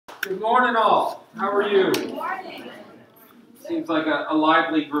Good morning, all. How are you? Good morning. Seems like a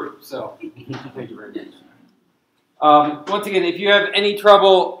lively group, so thank you very much. Once again, if you have any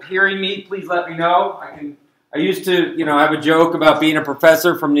trouble hearing me, please let me know. I used to, have a joke about being a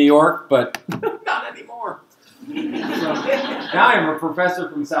professor from New York, but not anymore. So, now I'm a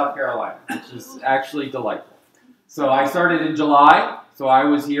professor from South Carolina, which is actually delightful. So I started in July, so I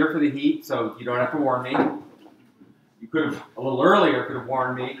was here for the heat, so you don't have to warn me. You could have, a little earlier, could have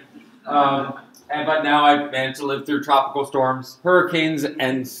warned me. But now I've managed to live through tropical storms, hurricanes,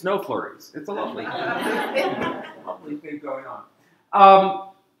 and snow flurries. It's a lovely thing going on.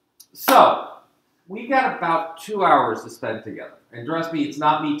 So, we got about 2 hours to spend together. And trust me, it's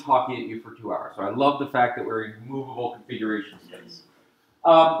not me talking at you for 2 hours. So I love the fact that we're in movable configuration space.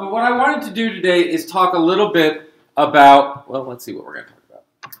 But what I wanted to do today is talk a little bit about, well, let's see what we're going to talk about.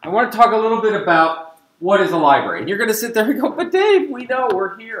 I want to talk a little bit about what is a library? And you're going to sit there and go, but Dave, we know,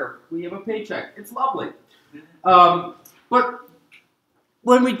 we're here. We have a paycheck. It's lovely. But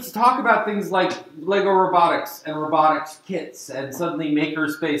when we talk about things like Lego robotics and robotics kits and suddenly maker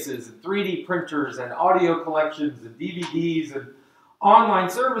spaces and 3D printers and audio collections and DVDs and online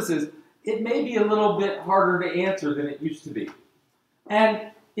services, it may be a little bit harder to answer than it used to be. And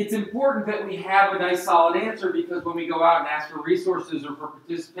it's important that we have a nice solid answer because when we go out and ask for resources or for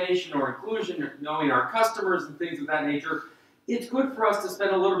participation or inclusion, or knowing our customers and things of that nature, it's good for us to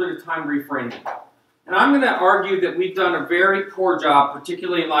spend a little bit of time reframing. And I'm going to argue that we've done a very poor job,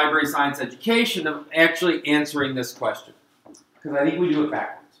 particularly in library science education, of actually answering this question. Because I think we do it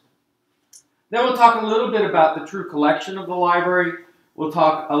backwards. Then we'll talk a little bit about the true collection of the library. We'll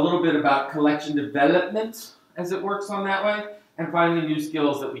talk a little bit about collection development as it works on that way. And finally, new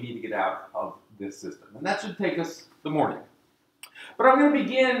skills that we need to get out of this system. And that should take us the morning. But I'm going to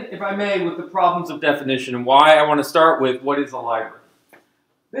begin, if I may, with the problems of definition and why I want to start with what is a library.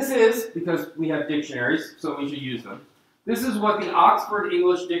 This is, because we have dictionaries, so we should use them. This is what the Oxford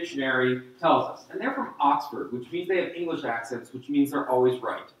English Dictionary tells us. And they're from Oxford, which means they have English accents, which means they're always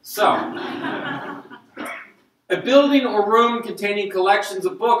right. So, a building or room containing collections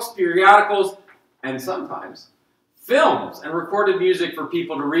of books, periodicals, and sometimes films and recorded music for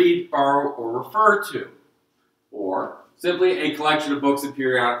people to read, borrow, or refer to. Or simply a collection of books and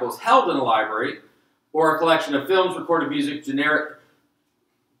periodicals held in a library, or a collection of films, recorded music,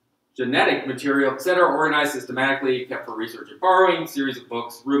 genetic material, etc., organized systematically, kept for research and borrowing, series of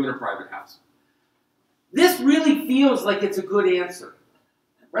books, room in a private house. This really feels like it's a good answer,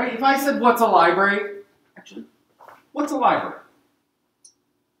 right? If I said, what's a library? Actually, what's a library?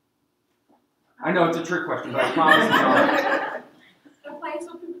 I know it's a trick question, but I promise it's all right. A place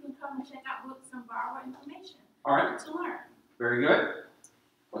where people can come and check out books and borrow information. All right. To learn. Very good.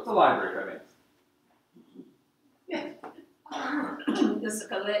 What's a library, if I may? It's a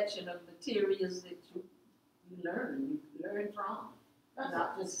collection of materials that you learn from,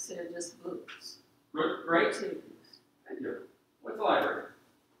 not necessarily just books. Great. Materials. Thank you. What's a library?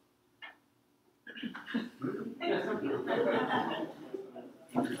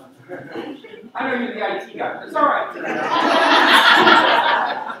 I know you're the IT guy, but it's all right.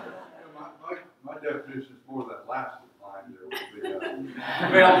 My definition is more that last line there would be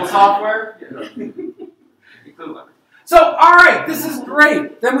available software. So, all right, this is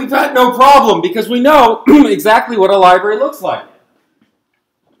great. Then we've got no problem because we know exactly what a library looks like.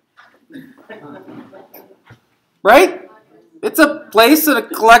 Right? It's a place and a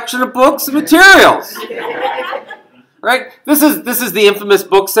collection of books and materials. Right? This is the infamous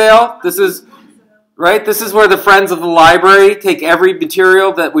book sale. This is where the friends of the library take every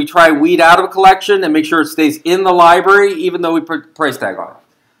material that we try weed out of a collection and make sure it stays in the library, even though we put a price tag on it.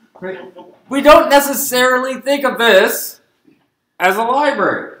 Right? We don't necessarily think of this as a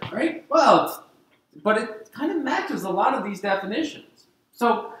library, right? Well, but it kind of matches a lot of these definitions.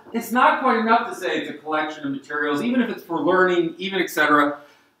 So it's not quite enough to say it's a collection of materials, even if it's for learning, even etc.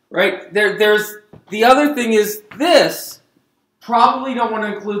 Right? There's the other thing is this. Probably don't want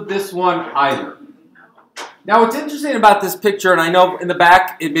to include this one either. Now, what's interesting about this picture, and I know in the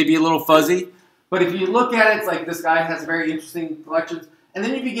back it may be a little fuzzy, but if you look at it, it's like this guy has very interesting collections. And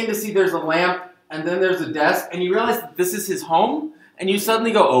then you begin to see there's a lamp, and then there's a desk, and you realize that this is his home, and you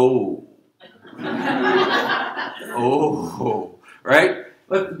suddenly go, oh. Oh, right?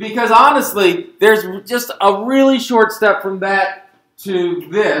 But because honestly, there's just a really short step from that to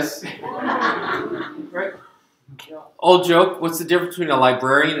this. Right? Old joke, what's the difference between a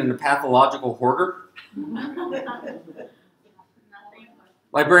librarian and a pathological hoarder?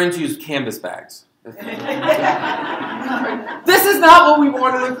 Librarians use canvas bags. This is not what we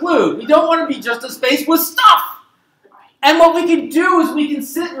want to include. We don't want to be just a space with stuff. And what we can do is we can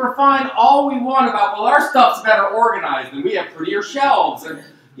sit and refine all we want about, well, our stuff's better organized and we have prettier shelves. And,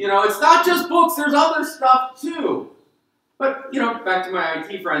 you know, it's not just books, there's other stuff too. But, you know, back to my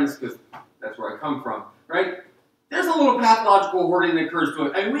IT friends, because that's where I come from, right? There's a little pathological hoarding that occurs to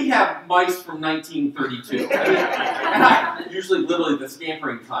it. I mean, we have mice from 1932. And usually literally the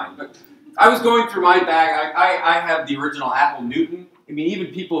scampering kind. But I was going through my bag. I have the original Apple Newton. I mean, even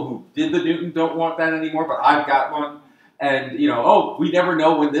people who did the Newton don't want that anymore, but I've got one. And, you know, oh, we never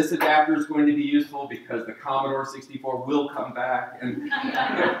know when this adapter is going to be useful because the Commodore 64 will come back. And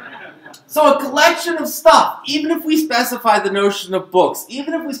so a collection of stuff, even if we specify the notion of books,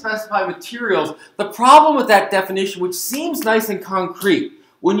 even if we specify materials, the problem with that definition, which seems nice and concrete,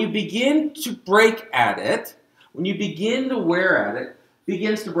 when you begin to break at it, when you begin to wear at it,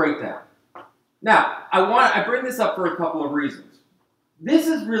 begins to break down. Now, I bring this up for a couple of reasons. This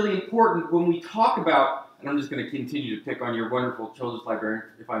is really important when we talk about, and I'm just going to continue to pick on your wonderful children's librarian,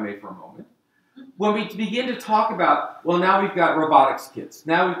 if I may, for a moment. When we begin to talk about, well, now we've got robotics kits,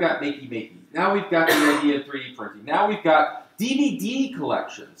 now we've got makey-makey, now we've got the idea of 3D printing, now we've got DVD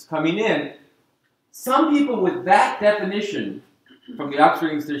collections coming in, some people with that definition from the Oxford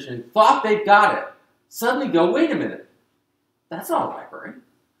English Dictionary thought they've got it, suddenly go, wait a minute, that's not a library.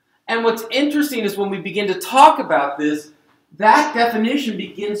 And what's interesting is when we begin to talk about this, that definition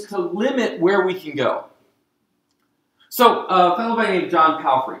begins to limit where we can go. So, a fellow by the name of John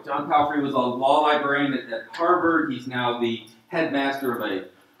Palfrey. John Palfrey was a law librarian at Harvard. He's now the headmaster of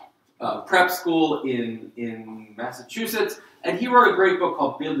a prep school in Massachusetts. And he wrote a great book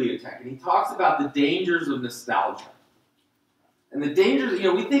called Bibliotech. And he talks about the dangers of nostalgia. And the dangers, you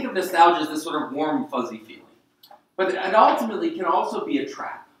know, we think of nostalgia as this sort of warm, fuzzy feeling. But it ultimately can also be a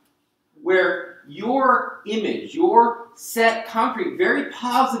trap. Where your image, your set, concrete, very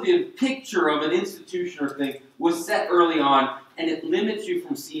positive picture of an institution or thing was set early on, and it limits you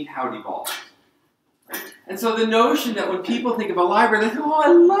from seeing how it evolves. And so the notion that when people think of a library, they think, oh,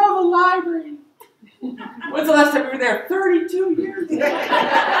 I love a library. When's the last time you were there? 32 years ago.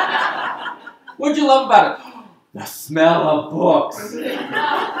 What'd you love about it? The smell of books.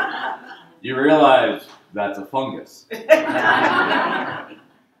 You realize that's a fungus.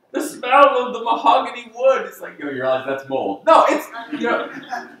 The smell of the mahogany wood. It's like, you realize that's mold. No, it's, you know,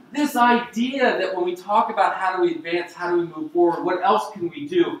 this idea that when we talk about how do we advance, how do we move forward, what else can we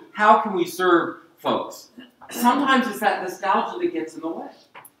do, how can we serve folks? Sometimes it's that nostalgia that gets in the way.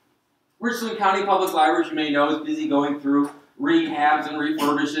 Richland County Public Libraries, you may know, is busy going through rehabs and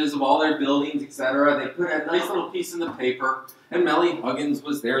refurbishes of all their buildings, etc. They put a nice little piece in the paper, and Melly Huggins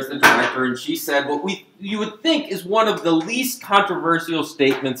was there as the director, and she said what you would think is one of the least controversial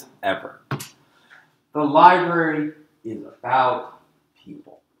statements ever. The library is about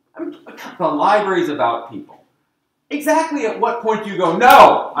people. I mean, the library is about people. Exactly at what point do you go,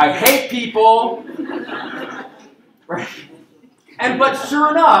 no, I hate people. Right? But sure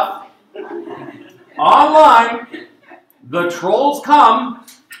enough, online, the trolls come,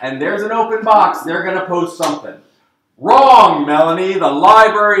 and there's an open box. They're going to post something. Wrong, Melanie. The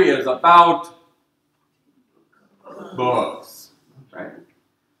library is about books. Right?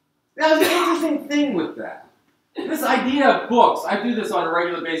 Now, there's an interesting thing with that. This idea of books, I do this on a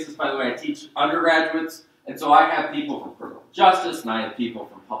regular basis, by the way. I teach undergraduates, and so I have people from criminal justice, and I have people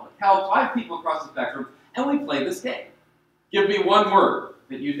from public health. So I have people across the spectrum, and we play this game. Give me one word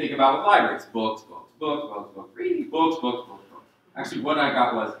that you think about with libraries. Books, books, books, books, books, reading, books, books, books, books. Actually, what I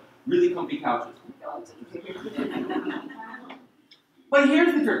got was really comfy couches. But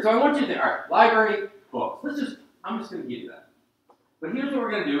here's the trick. So I want you to think, all right, library, books. I'm just going to give you that. But here's what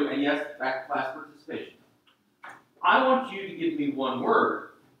we're going to do, and yes, back to class participation. I want you to give me one word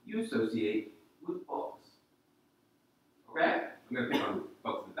you associate with books. Okay? I'm going to pick on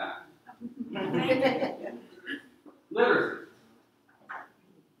folks in the back. Literacy.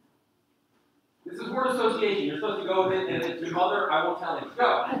 This is word association. You're supposed to go with it, and if it's your mother, I won't tell you.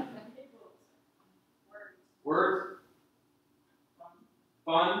 Go. Words.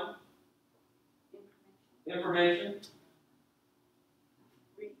 Fun. Information.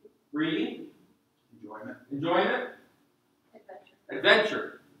 Reading. Enjoyment.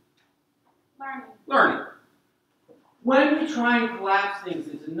 Adventure. Learning. When we try and collapse things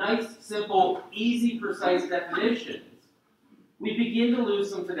into nice, simple, easy, precise definitions, we begin to lose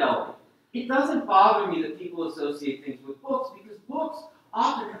some fidelity. It doesn't bother me that people associate things with books, because books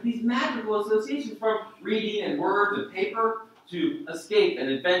often have these magical associations from reading and words and paper to escape and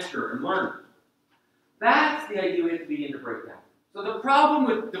adventure and learning. That's the idea we have to begin to break down. So the problem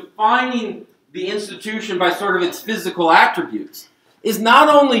with defining the institution by sort of its physical attributes is not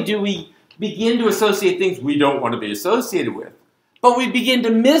only do we begin to associate things we don't want to be associated with. But we begin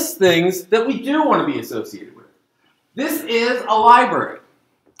to miss things that we do want to be associated with. This is a library.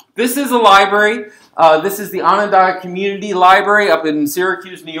 This is a library. This is the Onondaga Community Library up in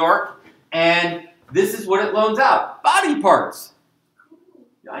Syracuse, New York. And this is what it loans out. Body parts.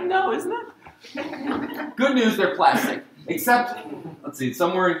 I know, isn't it? Good news, they're plastic. Except, let's see,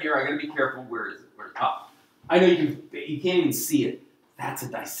 somewhere in here, I gotta be careful. Where is it? Where's top? I know you can't even see it. That's a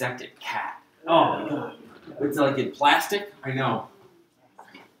dissected cat. Oh my God. It's like in plastic. I know.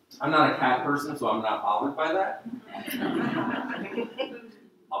 I'm not a cat person, so I'm not bothered by that.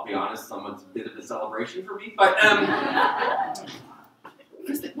 I'll be honest, someone's a bit of a celebration for me. But,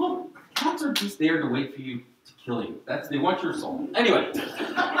 because cats are just there to wait for you to kill you. They want your soul. Anyway.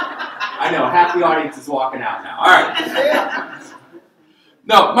 I know, half the audience is walking out now. All right.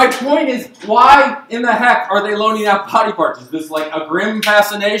 No, my point is, why in the heck are they loaning out body parts? Is this like a grim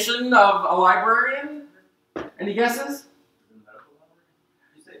fascination of a librarian? Any guesses?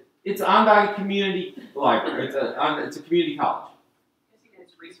 It's Onondaga Community Library. It's a community college.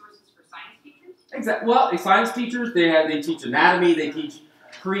 It's resources for science teachers? Exactly. Well, science teachers, they teach anatomy, they teach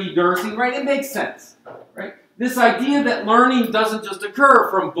pre-nursing, right? It makes sense, right? This idea that learning doesn't just occur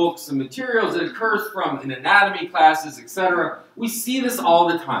from books and materials, it occurs from in anatomy classes, etc. We see this all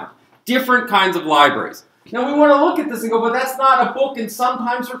the time. Different kinds of libraries. Now we want to look at this and go, but that's not a book and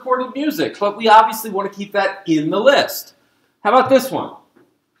sometimes recorded music. But we obviously want to keep that in the list. How about this one?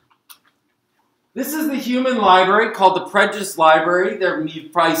 This is the human library called the Prejudice Library.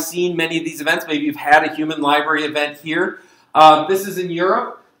 You've probably seen many of these events. Maybe you've had a human library event here. This is in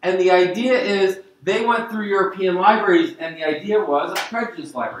Europe. And the idea is they went through European libraries, and the idea was a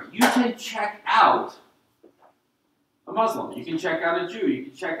prejudice library. You can check out a Muslim. You can check out a Jew. You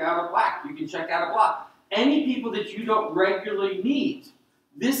can check out a black. You can check out a blah. Any people that you don't regularly meet.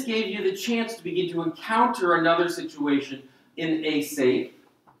 This gave you the chance to begin to encounter another situation in a safe,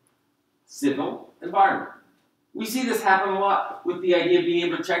 civil environment. We see this happen a lot with the idea of being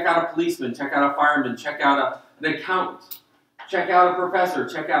able to check out a policeman, check out a fireman, check out an accountant. Check out a professor,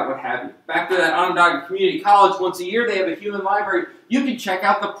 check out what have you. Back to that Onondaga Community College, once a year they have a human library. You can check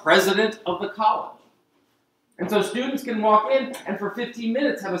out the president of the college. And so students can walk in and for 15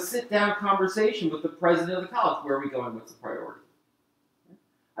 minutes have a sit-down conversation with the president of the college. Where are we going? What's the priority?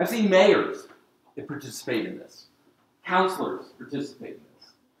 I've seen mayors that participate in this. Counselors participate in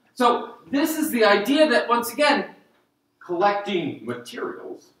this. So this is the idea that, once again, collecting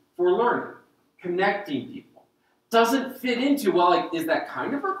materials for learning, connecting people, doesn't fit into, well, like, is that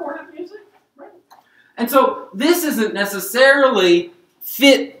kind of recorded music? Right? And so this isn't necessarily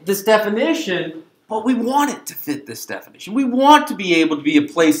fit this definition, but we want it to fit this definition. We want to be able to be a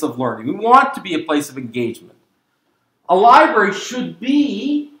place of learning. We want to be a place of engagement. A library should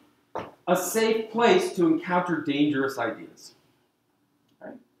be a safe place to encounter dangerous ideas.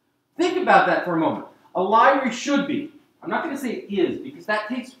 Right? Think about that for a moment. A library should be. I'm not going to say it is, because that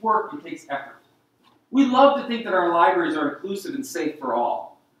takes work and takes effort. We love to think that our libraries are inclusive and safe for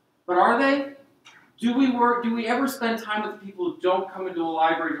all. But are they? Do we ever spend time with the people who don't come into a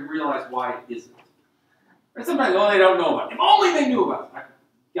library to realize why it isn't? Right? Sometimes, oh, they don't know about it. If only they knew about it. I've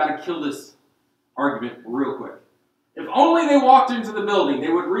got to kill this argument real quick. If only they walked into the building,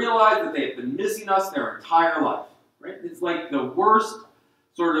 they would realize that they have been missing us their entire life. Right? It's like the worst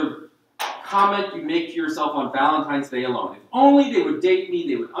sort of comment you make to yourself on Valentine's Day alone. If only they would date me,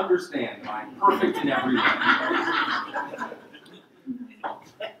 they would understand that I'm perfect in every way.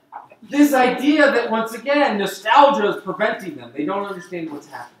 This idea that, once again, nostalgia is preventing them. They don't understand what's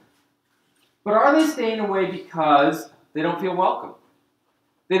happening. But are they staying away because they don't feel welcome?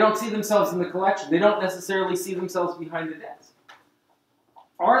 They don't see themselves in the collection. They don't necessarily see themselves behind the desk.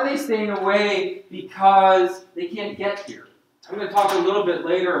 Are they staying away because they can't get here? I'm going to talk a little bit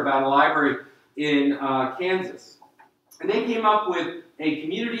later about a library in Kansas. And they came up with a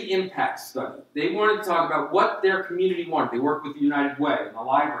community impact study. They wanted to talk about what their community wanted. They worked with the United Way and the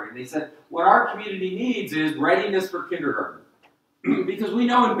library. And they said, what our community needs is readiness for kindergarten. Because we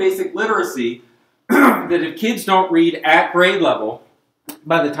know in basic literacy that if kids don't read at grade level,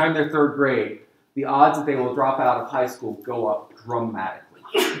 by the time they're third grade, the odds that they will drop out of high school go up dramatically.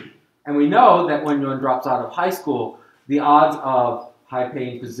 And we know that when one drops out of high school, the odds of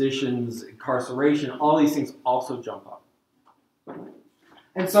high-paying positions, incarceration, all these things also jump up.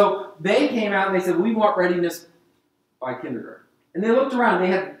 And so they came out and they said, we want readiness by kindergarten. And they looked around. They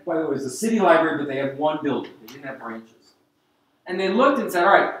had, by the way, it was a city library, but they had one building. They didn't have branches. And they looked and said,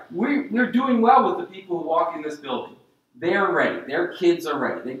 all right, we're doing well with the people who walk in this building. They're ready. Their kids are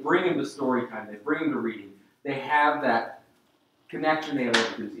ready. They bring them to story time. They bring them to reading. They have that connection. They have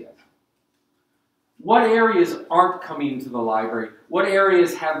that enthusiasm. what areas aren't coming into the library? What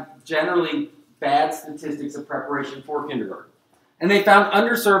areas have generally bad statistics of preparation for kindergarten? And they found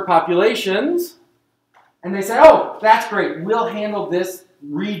underserved populations, and they said, oh, that's great. We'll handle this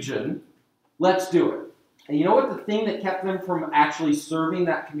region. Let's do it. And you know what the thing that kept them from actually serving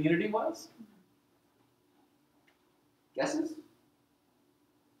that community was? Guesses?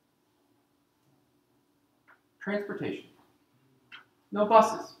 Transportation. No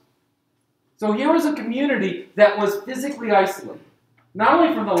buses. So here was a community that was physically isolated, not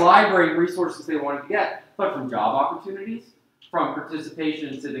only from the library resources they wanted to get, but from job opportunities, from participation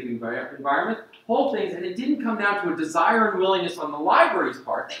in civic environment, whole things, and it didn't come down to a desire and willingness on the library's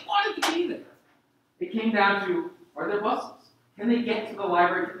part. They wanted to be there. It came down to, are there buses? Can they get to the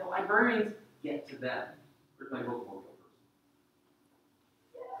library? Can the librarians get to them? Where's my bookmobile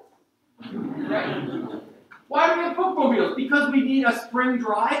person? Right? Why do we have bookmobiles? Because we need a spring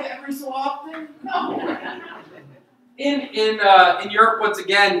drive every so often? No. In Europe, once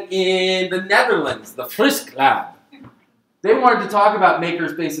again, in the Netherlands, the Frisk Lab, they wanted to talk about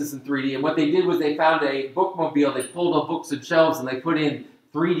makerspaces in 3D, and what they did was they found a bookmobile, they pulled up books and shelves, and they put in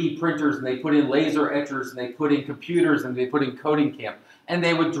 3D printers, and they put in laser etchers, and they put in computers, and they put in coding camp. And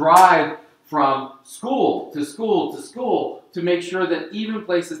they would drive from school to school to school to make sure that even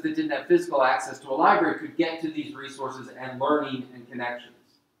places that didn't have physical access to a library could get to these resources and learning and connections.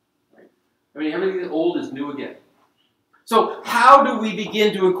 Right? I mean, everything old is new again. So how do we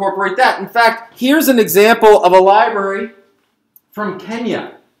begin to incorporate that? In fact, here's an example of a library from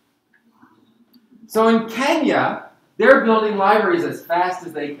Kenya. So in Kenya, they're building libraries as fast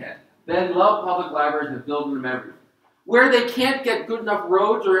as they can. They love public libraries and they're building them everywhere. Where they can't get good enough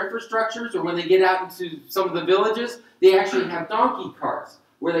roads or infrastructures, or when they get out into some of the villages, they actually have donkey carts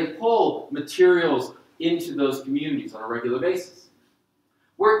where they pull materials into those communities on a regular basis.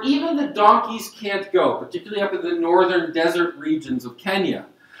 Where even the donkeys can't go, particularly up in the northern desert regions of Kenya,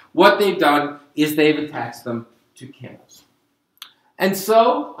 what they've done is they've attached them to camels. And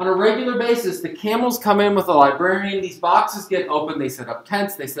so, on a regular basis, the camels come in with a librarian, these boxes get opened, they set up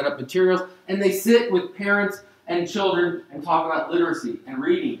tents, they set up materials, and they sit with parents and children and talk about literacy and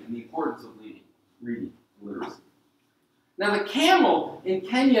reading and the importance of reading and literacy. Now the camel in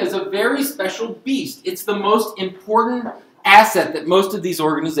Kenya is a very special beast. It's the most important asset that most of these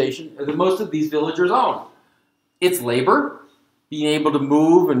organizations, or that most of these villagers own. It's labor, being able to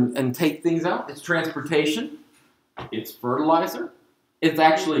move and take things out. It's transportation. It's fertilizer. It's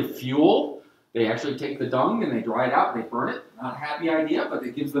actually fuel. They actually take the dung and they dry it out and they burn it. Not a happy idea, but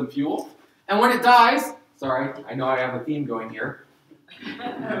it gives them fuel. And when it dies, sorry, I know I have a theme going here.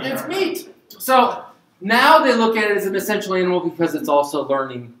 It's meat. So now they look at it as an essential animal because it's also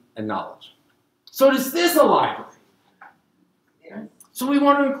learning and knowledge. So is this a library? So we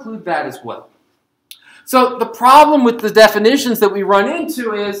want to include that as well. So the problem with the definitions that we run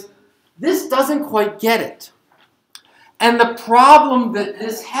into is this doesn't quite get it. And the problem that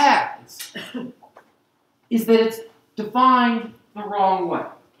this has is that it's defined the wrong way.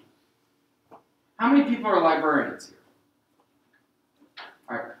 How many people are librarians here?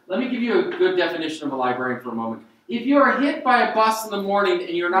 All right, let me give you a good definition of a librarian for a moment. If you are hit by a bus in the morning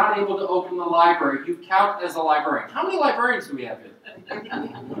and you're not able to open the library, you count as a librarian. How many librarians do we have here?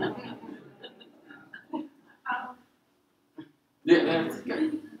 Yeah, that's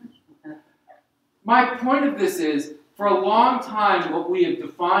good. My point of this is, for a long time, what we have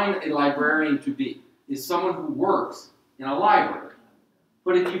defined a librarian to be is someone who works in a library.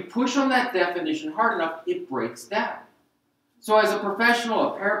 But if you push on that definition hard enough, it breaks down. So as a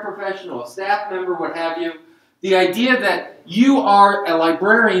professional, a paraprofessional, a staff member, what have you, the idea that you are a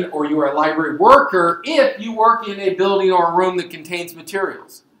librarian or you are a library worker if you work in a building or a room that contains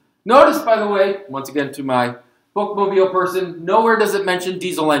materials. Notice, by the way, once again to my bookmobile person, nowhere does it mention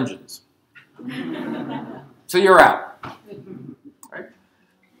diesel engines. So you're out. Right?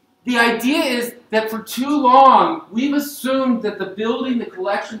 The idea is that for too long, we've assumed that the building, the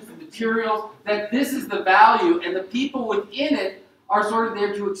collections, the materials, that this is the value, and the people within it are sort of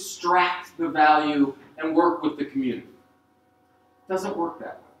there to extract the value and work with the community. It doesn't work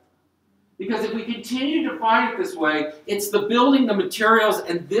that way. Because if we continue to define it this way, it's the building, the materials,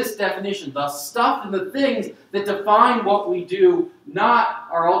 and this definition, the stuff and the things that define what we do, not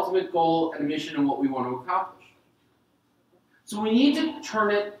our ultimate goal and mission and what we want to accomplish. So we need to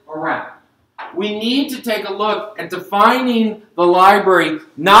turn it around. We need to take a look at defining the library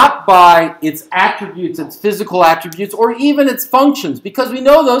not by its attributes, its physical attributes, or even its functions, because we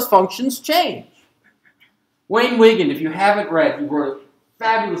know those functions change. Wayne Wiggin, if you haven't read, he wrote a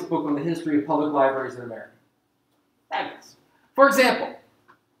fabulous book on the history of public libraries in America. Fabulous. For example,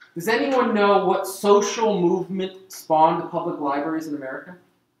 Does anyone know what social movement spawned the public libraries in America?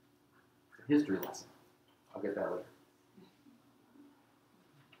 A history lesson. I'll get that later.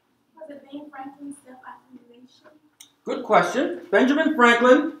 Was it Ben Franklin's self-accusation? Good question. Benjamin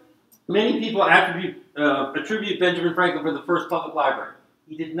Franklin. Many people attribute Benjamin Franklin for the first public library.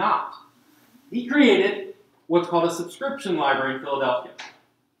 He did not. He created what's called a subscription library in Philadelphia.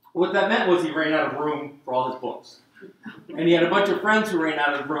 What that meant was he ran out of room for all his books. And he had a bunch of friends who ran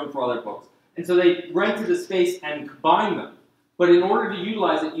out of room for all their books. And so they rented a space and combined them. But in order to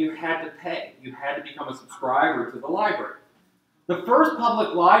utilize it, you had to pay. You had to become a subscriber to the library. The first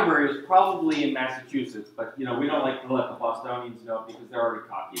public library was probably in Massachusetts, but we don't like to let the Bostonians know because they're already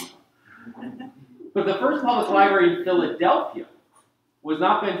cocky enough. But the first public library in Philadelphia was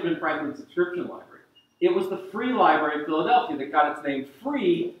not Benjamin Franklin's subscription library. It was the Free Library of Philadelphia that got its name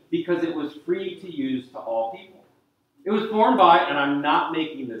free because it was free to use to all people. It was formed by, and I'm not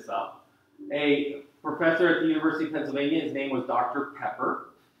making this up, a professor at the University of Pennsylvania. His name was Dr. Pepper.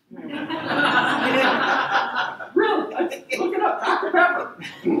 Really? Look it up, Dr. Pepper.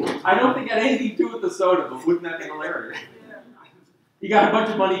 I don't think it had anything to do with the soda, but wouldn't that be hilarious? He got a bunch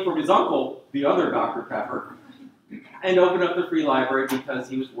of money from his uncle, the other Dr. Pepper, and opened up the Free Library because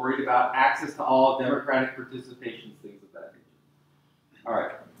he was worried about access to all democratic participation, things of that nature. All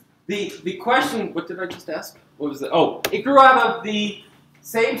right. The question, what did I just ask? What was it? Oh, it grew out of the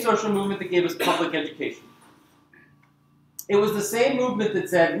same social movement that gave us public education. It was the same movement that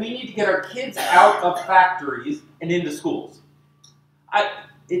said we need to get our kids out of factories and into schools.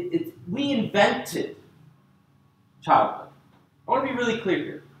 We invented childhood. I want to be really clear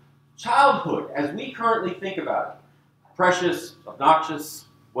here. Childhood, as we currently think about it, precious, obnoxious,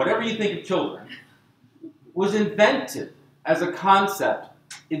 whatever you think of children, was invented as a concept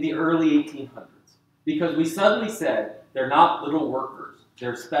in the early 1800s because we suddenly said they're not little workers.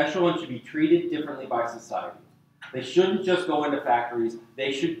 They're special and should be treated differently by society. They shouldn't just go into factories.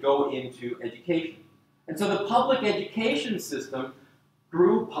 They should go into education. And so the public education system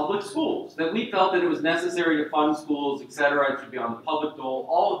grew public schools, that we felt that it was necessary to fund schools, etc. It should be on the public dole.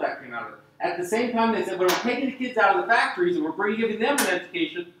 All of that came out of it. At the same time, they said, well, we're taking the kids out of the factories and we're giving them an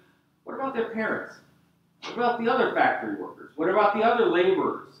education. What about their parents? What about the other factory workers? What about the other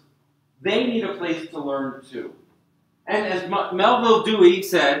laborers? They need a place to learn too. And as Melville Dewey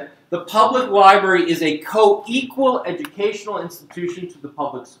said, the public library is a co-equal educational institution to the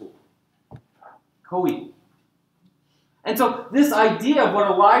public school. Co-equal. And so this idea of what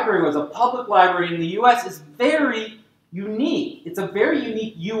a library was, a public library in the U.S., is very unique. It's a very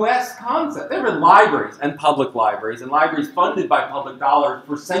unique U.S. concept. There were libraries and libraries funded by public dollars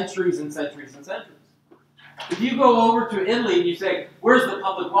for centuries and centuries and centuries. If you go over to Italy and you say, where's the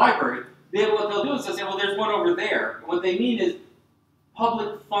public library? What they'll do is they'll say, well, there's one over there. And what they mean is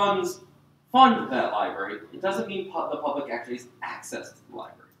public funds fund that library. It doesn't mean the public actually has access to the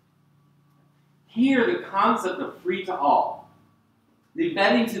library. Here, the concept of free to all, the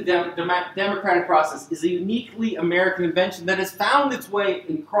embedding to democratic process, is a uniquely American invention that has found its way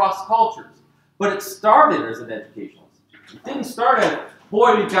in cross cultures. But it started as an educational institution. It didn't start as,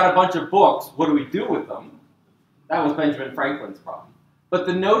 boy, we've got a bunch of books, what do we do with them? That was Benjamin Franklin's problem. But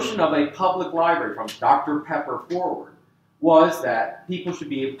the notion of a public library from Dr. Pepper forward was that people should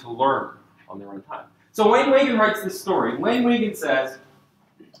be able to learn on their own time. So Wayne Wagan writes this story. Wayne Wagan says,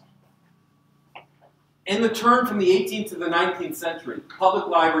 in the turn from the 18th to the 19th century, public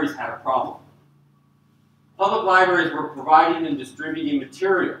libraries had a problem. Public libraries were providing and distributing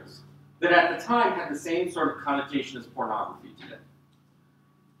materials that at the time had the same sort of connotation as pornography today.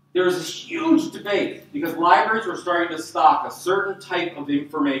 There was this huge debate because libraries were starting to stock a certain type of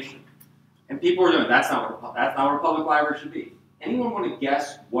information. And people were doing, that's not what a public library should be. Anyone want to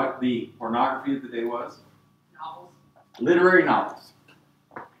guess what the pornography of the day was? Novels. Literary novels.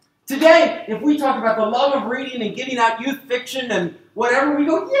 Today, if we talk about the love of reading and giving out youth fiction and whatever, we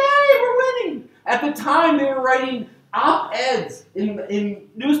go, yay, we're winning. At the time, they were writing op-eds in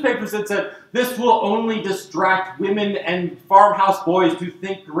newspapers that said, this will only distract women and farmhouse boys to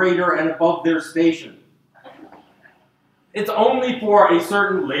think greater and above their station. It's only for a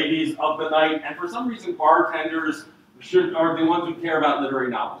certain ladies of the night, and for some reason bartenders are the ones who care about literary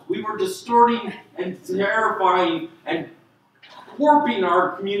novels. We were distorting and terrifying and warping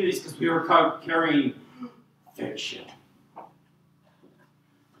our communities because we were carrying fiction.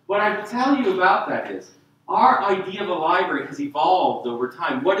 What I will tell you about that is, our idea of a library has evolved over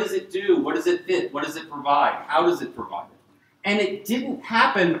time. What does it do? What does it fit? What does it provide? How does it provide it? And it didn't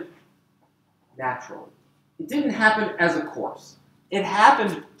happen naturally. It didn't happen as a course. It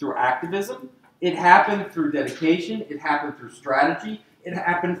happened through activism. It happened through dedication. It happened through strategy. It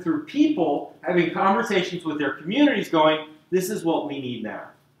happened through people having conversations with their communities going, this is what we need now.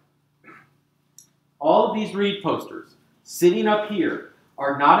 All of these read posters sitting up here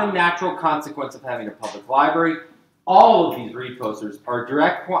are not a natural consequence of having a public library. All of these read posters are a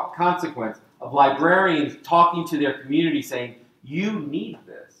direct consequence of librarians talking to their community saying, you need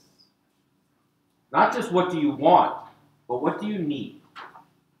this. Not just what do you want, but what do you need?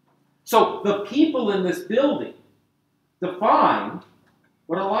 So the people in this building define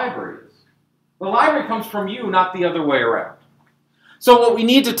what a library is. The library comes from you, not the other way around. So what we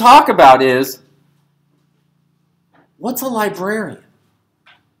need to talk about is, what's a librarian?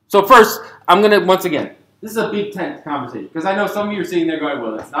 So first, I'm going to, once again, this is a big tent conversation, because I know some of you are sitting there going,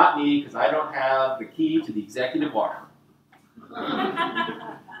 well, it's not me, because I don't have the key to the executive washroom.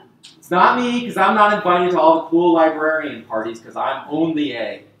 It's not me, because I'm not invited to all the cool librarian parties, because I'm only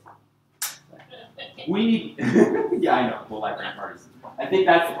A. We need, yeah, I know, cool librarian parties. I think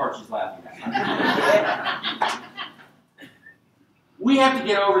that's the part she's laughing at. We have to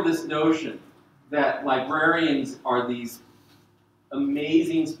get over this notion that librarians are these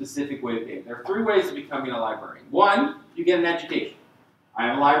amazing specific way of getting. There are 3 ways of becoming a librarian. 1, you get an education. I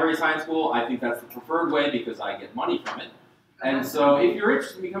have a library science school. I think that's the preferred way because I get money from it. And so if you're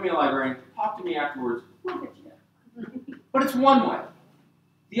interested in becoming a librarian, talk to me afterwards. We'll get you there. But it's one way.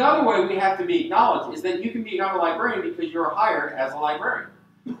 The other way we have to be acknowledged is that you can become a librarian because you're hired as a librarian.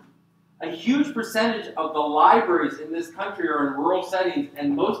 A huge percentage of the libraries in this country are in rural settings,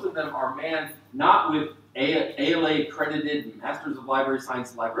 and most of them are manned not with ALA accredited Masters of Library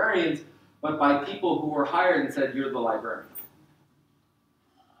Science librarians, but by people who were hired and said, you're the librarian.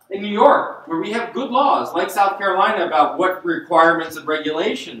 In New York, where we have good laws, like South Carolina, about what requirements and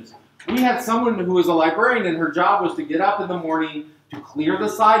regulations, we had someone who was a librarian, and her job was to get up in the morning to clear the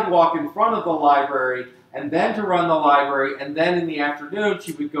sidewalk in front of the library, and then to run the library, and then in the afternoon,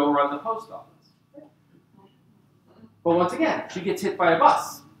 she would go run the post office. But once again, she gets hit by a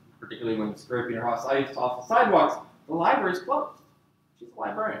bus, particularly when scraping her house ice off the sidewalks. The library is closed. She's a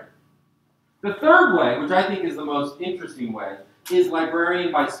librarian. The third way, which I think is the most interesting way, is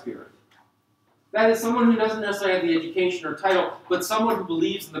librarian by spirit. That is someone who doesn't necessarily have the education or title, but someone who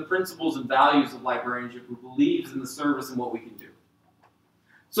believes in the principles and values of librarianship, who believes in the service and what we can do.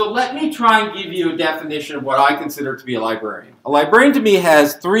 So let me try and give you a definition of what I consider to be a librarian. A librarian to me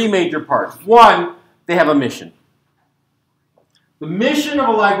has 3 major parts. 1, they have a mission. The mission of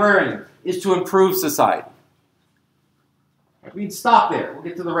a librarian is to improve society. We can stop there. We'll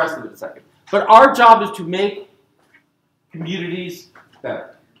get to the rest of it in a second. But our job is to make communities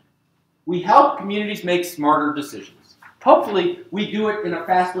better. We help communities make smarter decisions. Hopefully, we do it in a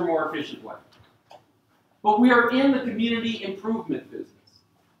faster, more efficient way. But we are in the community improvement business.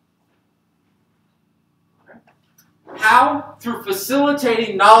 How? Through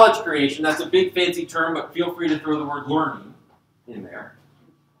facilitating knowledge creation. That's a big fancy term, but feel free to throw the word learning in there.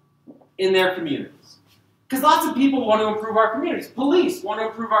 In their communities. Because lots of people want to improve our communities. Police want to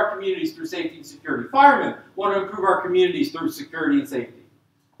improve our communities through safety and security. Firemen want to improve our communities through security and safety.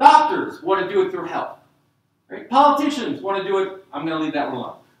 Doctors want to do it through health. Right? Politicians want to do it. I'm going to leave that one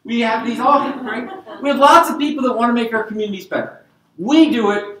alone. We have these all, right? We have lots of people that want to make our communities better. We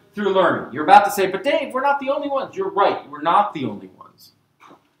do it through learning. You're about to say, but Dave, we're not the only ones. You're right. We're not the only ones.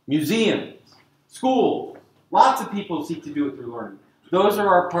 Museums, schools, lots of people seek to do it through learning. Those are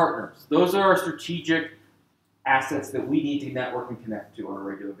our partners. Those are our strategic assets that we need to network and connect to on a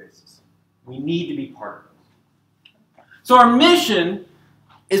regular basis. We need to be part of those. So our mission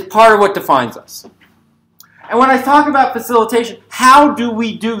is part of what defines us. And when I talk about facilitation, how do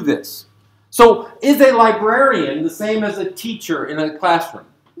we do this? So is a librarian the same as a teacher in a classroom?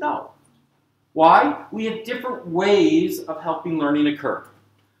 No. Why? We have different ways of helping learning occur.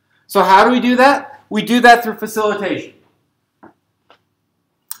 So how do we do that? We do that through facilitation.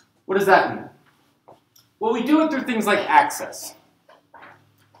 What does that mean? Well, we do it through things like access.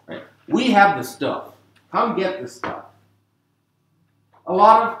 Right? We have the stuff. Come get the stuff. I'm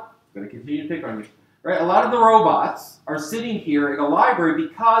going to continue to pick on you. Right? A lot of the robots are sitting here in a library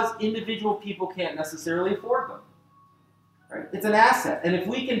because individual people can't necessarily afford them. Right? It's an asset. And if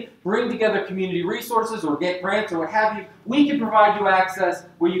we can bring together community resources or get grants or what have you, we can provide you access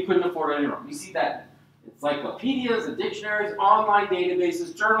where you couldn't afford on your own. You see that in encyclopedias and dictionaries, online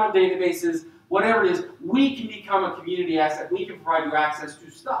databases, journal databases, whatever it is. We can become a community asset. We can provide you access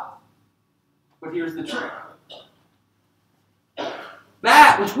to stuff. But here's the trick.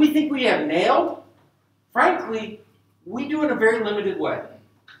 That, which we think we have nailed, frankly, we do in a very limited way.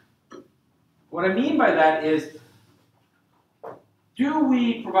 What I mean by that is, do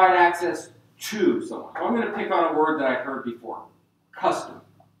we provide access to someone? So I'm going to pick on a word that I heard before. customer.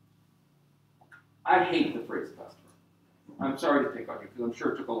 I hate the phrase customer. I'm sorry to pick on you because I'm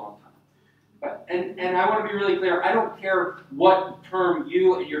sure it took a long time. But, and I want to be really clear, I don't care what term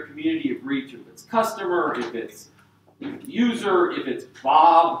you and your community agree to. If it's customer, if it's user, if it's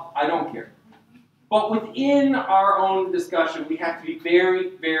Bob, I don't care. But within our own discussion, we have to be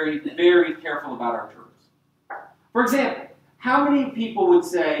very, very, very careful about our terms. For example, how many people would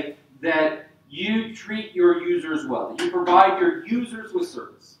say that you treat your users well, that you provide your users with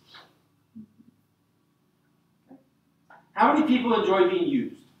service? How many people enjoy being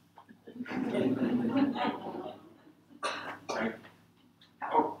used? Right?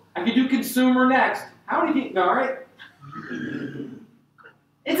 Oh, I could do consumer next. How many people? All right.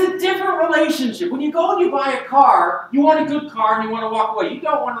 It's a different relationship. When you go and you buy a car, you want a good car and you want to walk away. You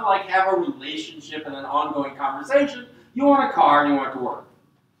don't want to like have a relationship and an ongoing conversation. You want a car and you want it to work.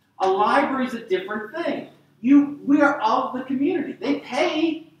 A library is a different thing. We are of the community. They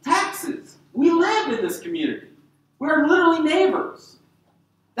pay taxes. We live in this community. We're literally neighbors.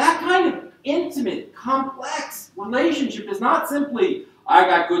 That kind of intimate, complex relationship is not simply, I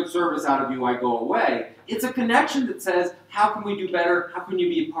got good service out of you, I go away. It's a connection that says, how can we do better? How can you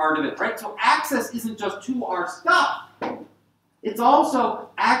be a part of it? Right? So access isn't just to our stuff. It's also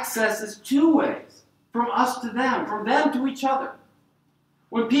access is two ways. From us to them, from them to each other.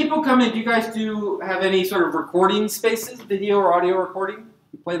 When people come in, do you guys have any sort of recording spaces, video or audio recording?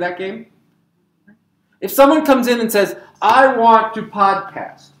 You play that game? If someone comes in and says, I want to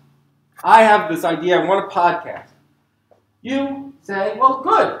podcast. I have this idea, I want a podcast. You say, well,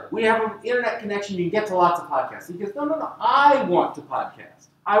 good. We have an internet connection. You can get to lots of podcasts. He goes, no. I want to podcast.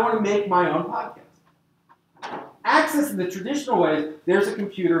 I want to make my own podcast. Access in the traditional way, there's a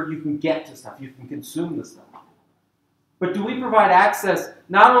computer, you can get to stuff. You can consume the stuff. But do we provide access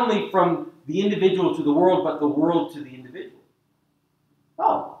not only from the individual to the world, but the world to the individual?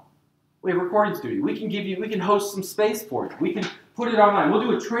 Oh, we have a recording studio. We can host some space for you. We can put it online. We'll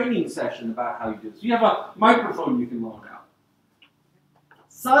do a training session about how you do this. You have a microphone you can loan out.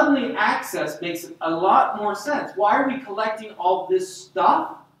 Suddenly, access makes a lot more sense. Why are we collecting all this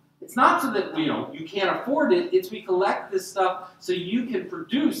stuff? It's not so that you can't afford it. It's we collect this stuff so you can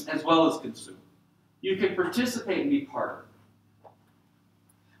produce as well as consume. You can participate and be part of it.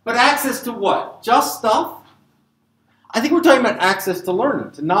 But access to what? Just stuff? I think we're talking about access to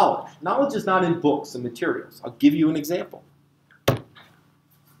learning, to knowledge. Knowledge is not in books and materials. I'll give you an example.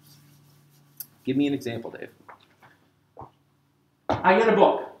 Give me an example, Dave. I get a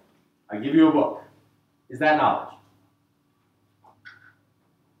book. I give you a book. Is that knowledge?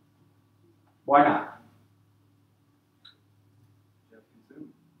 Why not?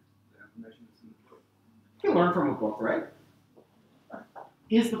 You can learn from a book, right?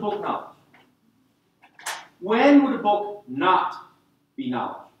 Is the book knowledge? When would a book not be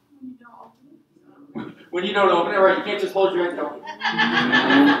knowledge? When you don't open it. When you don't open it, right? You can't just hold your head and open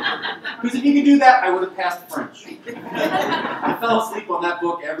it. Because if you could do that, I would have passed French. I fell asleep on that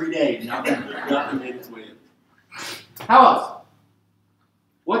book every day. And nothing made its way in. How else?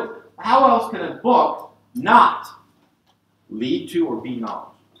 How else can a book not lead to or be knowledge?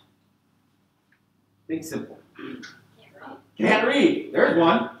 Think simple. Can't read. There's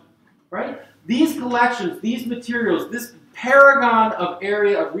one. Right? These collections, these materials, this paragon of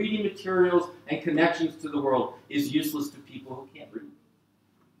area of reading materials and connections to the world is useless to people who can't read.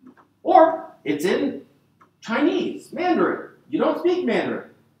 Or it's in Chinese, Mandarin. You don't speak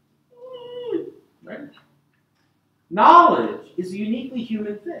Mandarin. Right? Knowledge is a uniquely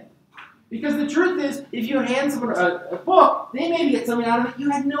human thing. Because the truth is, if you hand someone a book, they maybe get something out of it you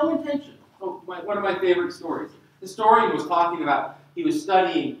had no intention. So one of my favorite stories. The historian was talking about, he was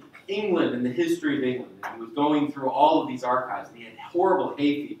studying England and the history of England. And he was going through all of these archives, and he had horrible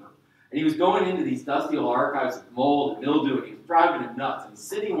hay fever. And he was going into these dusty old archives with mold and mildew, and he was driving him nuts. And he's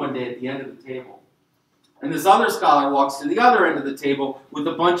sitting one day at the end of the table. And this other scholar walks to the other end of the table with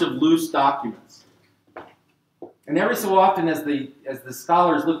a bunch of loose documents. And every so often, as the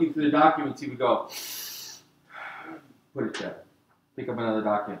scholar is looking through the documents, he would go, put it down. Pick up another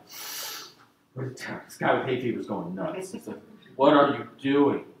document. Put it down. This guy with hay fever is going nuts. He's like, what are you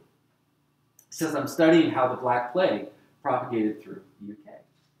doing? He says, I'm studying how the Black Plague propagated through the UK.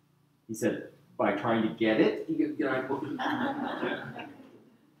 He said, by trying to get it? And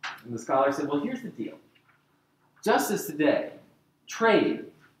the scholar said, well, here's the deal. Just as today, trade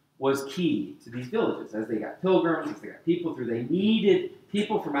was key to these villages. As they got pilgrims, as they got people through, they needed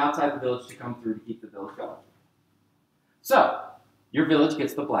people from outside the village to come through to keep the village going. So, your village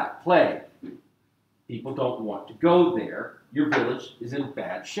gets the Black Plague. People don't want to go there. Your village is in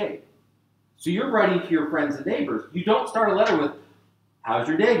bad shape. So you're writing to your friends and neighbors. You don't start a letter with, How's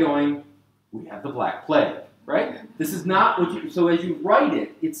your day going? We have the Black Plague, right? This is not what you, so as you write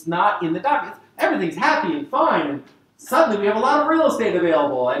it, it's not in the document. Everything's happy and fine, and suddenly we have a lot of real estate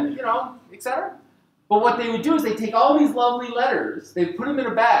available, and, you know, etc. But what they would do is they take all these lovely letters, they put them in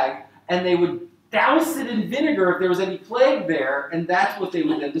a bag, and they would douse it in vinegar if there was any plague there, and that's what they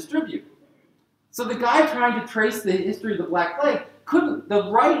would then distribute. So the guy trying to trace the history of the Black Plague couldn't, the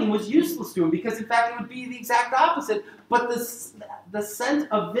writing was useless to him because in fact it would be the exact opposite, but the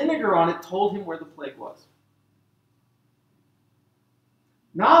scent of vinegar on it told him where the plague was.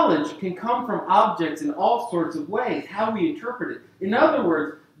 Knowledge can come from objects in all sorts of ways, how we interpret it. In other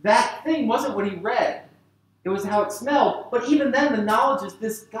words, that thing wasn't what he read. It was how it smelled. But even then, the knowledge is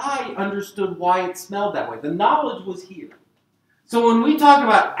this guy understood why it smelled that way. The knowledge was here. So when we talk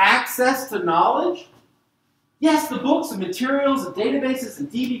about access to knowledge, yes, the books and materials and databases and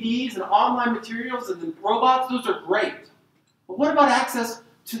DVDs and online materials and the robots, those are great. But what about access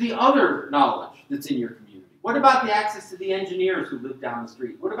to the other knowledge that's in your community? What about the access to the engineers who live down the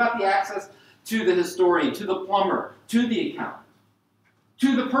street? What about the access to the historian, to the plumber, to the accountant?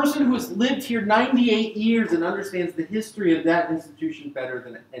 To the person who has lived here 98 years and understands the history of that institution better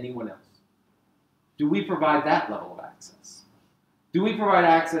than anyone else? Do we provide that level of access? Do we provide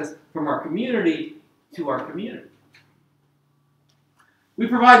access from our community to our community? We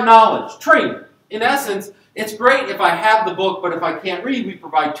provide knowledge, training. In essence, it's great if I have the book, but if I can't read, we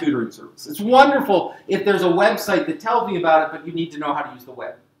provide tutoring service. It's wonderful if there's a website that tells me about it, but you need to know how to use the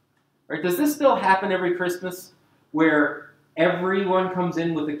web. Right? Does this still happen every Christmas where everyone comes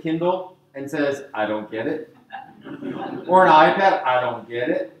in with a Kindle and says, I don't get it? Or an iPad, I don't get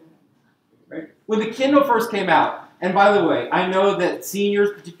it. Right? When the Kindle first came out, and by the way, I know that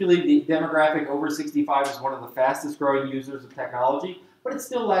seniors, particularly the demographic over 65, is one of the fastest growing users of technology, but it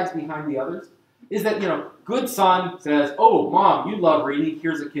still lags behind the others, is that, you know, good son says, oh, Mom, you love reading,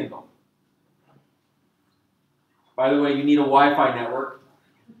 here's a Kindle. By the way, you need a Wi-Fi network.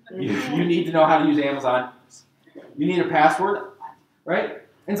 You need to know how to use Amazon. You need a password, right?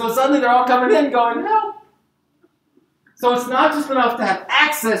 And so suddenly they're all coming in going, no. So it's not just enough to have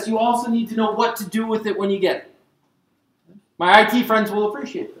access, you also need to know what to do with it when you get it. My IT friends will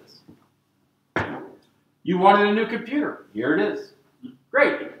appreciate this. You wanted a new computer. Here it is.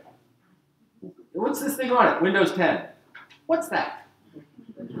 Great. What's this thing on it? Windows 10. What's that?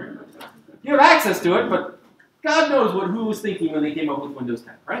 You have access to it, but God knows who was thinking when they came up with Windows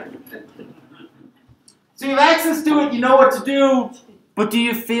 10, right? So you have access to it, you know what to do, but do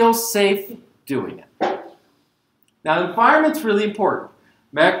you feel safe doing it? Now, environment's really important.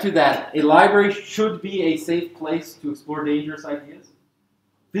 Back to that, a library should be a safe place to explore dangerous ideas.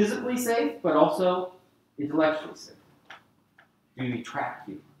 Physically safe, but also intellectually safe. Do we track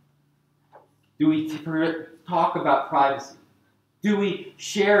you? Do we talk about privacy? Do we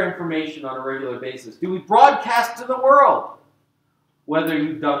share information on a regular basis? Do we broadcast to the world whether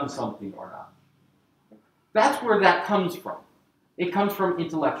you've done something or not? That's where that comes from. It comes from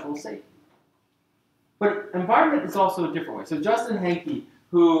intellectual safety. But environment is also a different way. So Justin Hankey,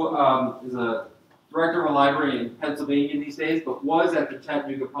 who is a director of a library in Pennsylvania these days, but was at the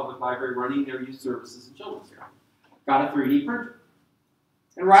Chattanooga Public Library running their youth services and children's here, got a 3D printer.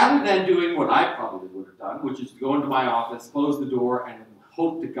 And rather than doing what I probably would have done, which is to go into my office, close the door, and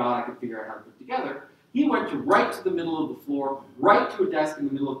hope to God I could figure out how to put it together, he went right to the middle of the floor, right to a desk in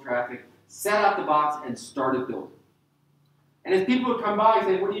the middle of traffic, set out the box, and started building. And as people would come by and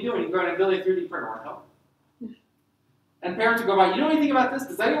say, what are you doing? He's going to build a 3D printer. Want to help? And parents would go by, you know anything about this?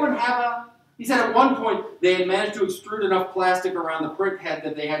 Does anyone have a... He said at one point they had managed to extrude enough plastic around the print head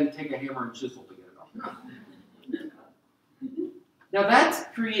that they had to take a hammer and chisel to get it off. Now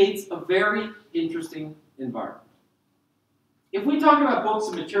that creates a very interesting environment. If we talk about books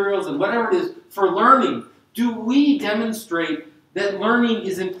and materials and whatever it is for learning, do we demonstrate that learning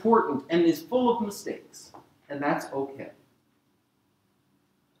is important and is full of mistakes? And that's okay.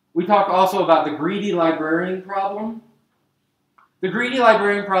 We talk also about the greedy librarian problem. The greedy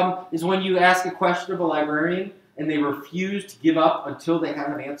librarian problem is when you ask a question of a librarian and they refuse to give up until they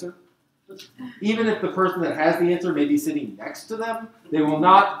have an answer. Even if the person that has the answer may be sitting next to them, they will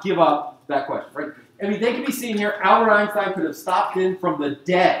not give up that question, right? I mean, they could be sitting here. Albert Einstein could have stopped in from the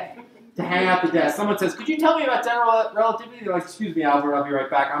dead to hang out the desk. Someone says, could you tell me about general relativity? They're like, excuse me, Albert, I'll be right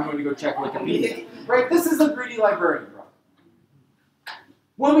back. I'm going to go check Wikipedia. Right? This is a greedy librarian problem.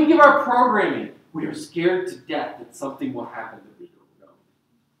 When we give our programming, we are scared to death that something will happen that we don't know.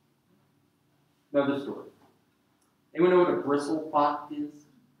 Another story. Anyone know what a bristlebot is?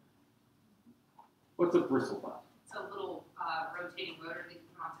 What's a bristlebot? It's a little rotating motor that you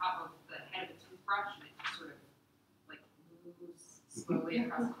put on top of the head of a toothbrush, and it just sort of like moves slowly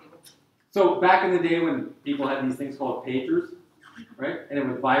across the table. So back in the day when people had these things called pagers, right? And it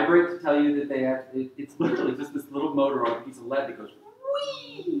would vibrate to tell you that they had, it's literally just this little motor on a piece of lead that goes,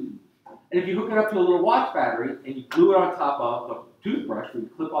 whee! And if you hook it up to a little watch battery and you glue it on top of a toothbrush where you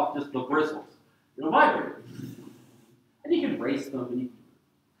clip off just the bristles, it'll vibrate. And you can race them. And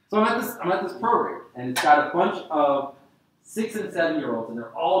so I'm at this program, and it's got a bunch of 6- and 7-year-olds, and they're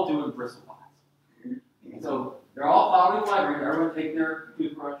all doing bristle bots. So they're all following the library. Everyone take their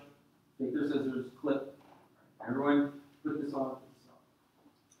toothbrush, take their scissors, clip. Everyone put this on.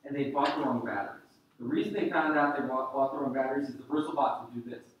 And they bought the wrong batteries. The reason they found out they bought the wrong batteries is the bristle bots would do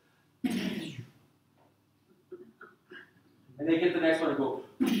this. And they get the next one and go,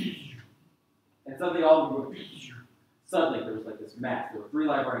 and suddenly all of them go, suddenly there was like this mass. There were 3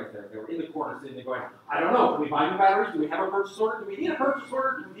 librarians there. They were in the corner sitting there going, I don't know, can we buy new batteries? Do we have a purchase order? Do we need a purchase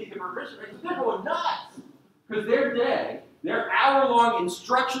order? Do we need the permission? They're going nuts. Because their day, their hour-long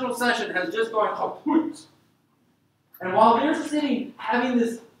instructional session has just gone kaput. And while they're sitting having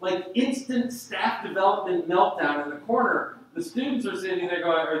this like instant staff development meltdown in the corner, the students are sitting there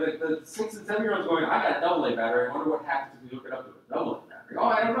going, or the 6- and 7-year-olds going, I got a AA battery. I wonder what happens if we hook it up to a AA battery. Oh,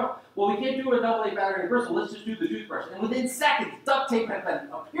 I don't know. Well, we can't do a AA battery in Bristol. Let's just do the toothbrush. And within seconds, duct tape had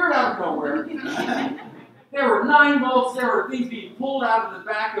appeared out of nowhere. There were 9 volts. There were things being pulled out of the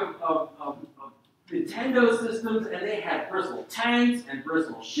back of Nintendo systems, and they had bristle tanks and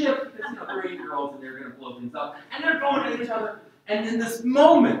bristle ships. Because, they're 8-year-olds and they're going to blow things up. And they're going at each other. And in this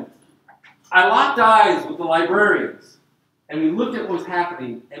moment, I locked eyes with the librarians. And we looked at what was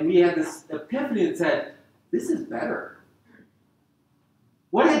happening, and we had this epiphany that said, this is better.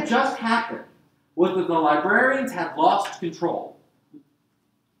 What had just happened was that the librarians had lost control,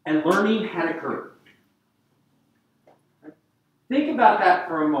 and learning had occurred. Think about that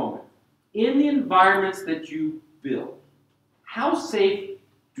for a moment. In the environments that you build, how safe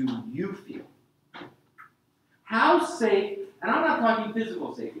do you feel? How safe, and I'm not talking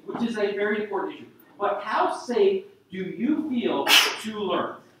physical safety, which is a very important issue, but how safe do you feel to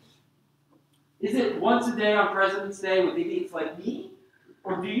learn? Is it once a day on President's Day with idiots like me?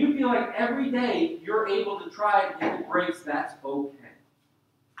 Or do you feel like every day you're able to try it, and if it breaks, that's okay?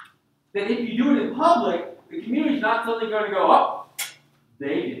 That if you do it in public, the community's not suddenly going to go, oh,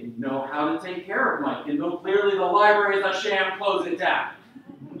 they didn't know how to take care of my kid. No, clearly the library is a sham, close it down.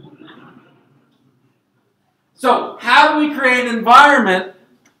 So, how do we create an environment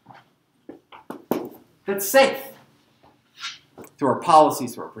that's safe? Through our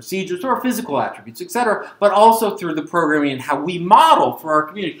policies, through our procedures, through our physical attributes, etc., but also through the programming and how we model for our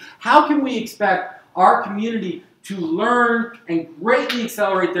community. How can we expect our community to learn and greatly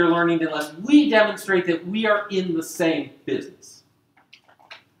accelerate their learning unless we demonstrate that we are in the same business?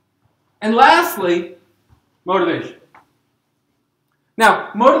 And lastly, motivation.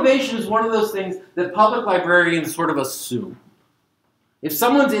 Now, motivation is one of those things that public librarians sort of assume. If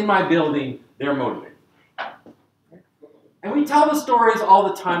someone's in my building, they're motivated. And we tell the stories all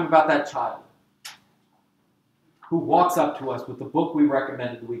the time about that child who walks up to us with the book we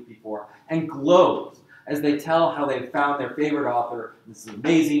recommended the week before and glows as they tell how they found their favorite author. This is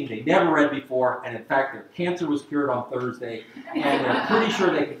amazing. They never read before, and in fact, their cancer was cured on Thursday, and they're pretty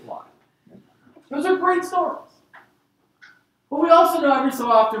sure they can fly. Those are great stories. But we also know every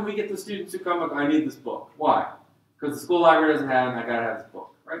so often we get the students who come up, I need this book. Why? Because the school library doesn't have it, and I got to have this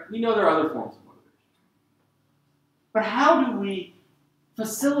book. Right? We know there are other forms of motivation. But how do we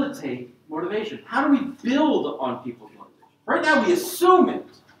facilitate motivation? How do we build on people's motivation? Right now we assume it.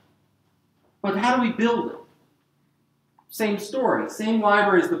 But how do we build it? Same story, same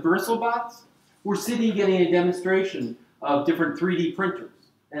library as the Bristlebots. We're sitting getting a demonstration of different 3D printers.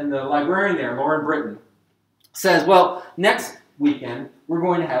 And the librarian there, Lauren Britton, says, well, next weekend we're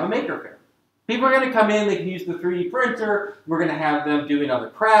going to have a maker fair. People are going to come in, they can use the 3D printer, we're going to have them doing other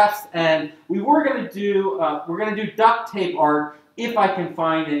crafts, and we were going to do, duct tape art if I can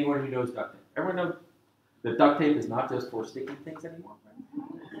find anyone who knows duct tape. Everyone knows that duct tape is not just for sticking things anymore,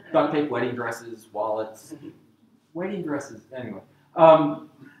 right? Duct tape, wedding dresses, wallets, wedding dresses, anyway.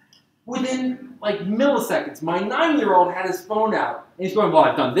 Within like milliseconds, my 9-year-old had his phone out, and he's going, well,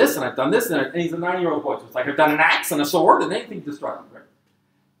 I've done this, and I've done this, and he's a 9-year-old boy, so it's like I've done an axe and a sword and anything destructive, right?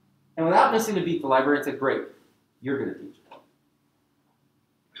 And without missing a beat, the librarian said, great, you're going to teach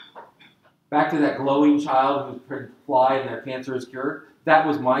it. Back to that glowing child who's trying to fly and their cancer is cured. That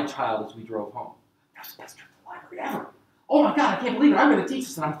was my child as we drove home. That was the best trip to the library ever. Oh my God, I can't believe it. I'm going to teach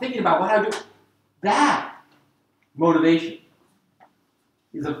this, and I'm thinking about what I do. That motivation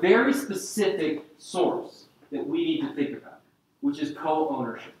is a very specific source that we need to think about, which is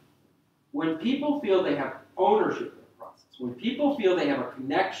co-ownership. When people feel they have ownership of the process, So when people feel they have a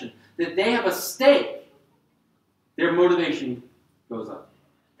connection, that they have a stake, their motivation goes up.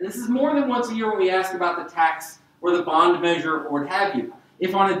 And this is more than once a year when we ask about the tax or the bond measure or what have you.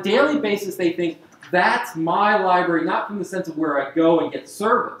 If on a daily basis they think, that's my library, not from the sense of where I go and get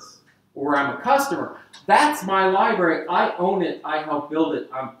service, or where I'm a customer. That's my library. I own it. I help build it.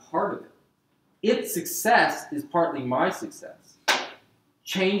 I'm part of it. Its success is partly my success.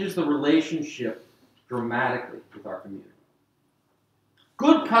 Changes the relationship dramatically with our community.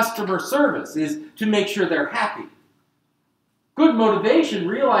 Good customer service is to make sure they're happy. Good motivation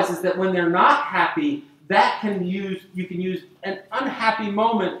realizes that when they're not happy, you can use an unhappy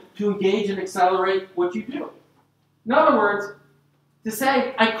moment to engage and accelerate what you do. In other words, to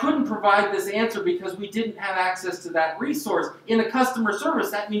say, I couldn't provide this answer because we didn't have access to that resource, in a customer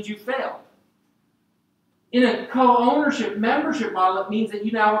service, that means you failed. In a co-ownership membership model, it means that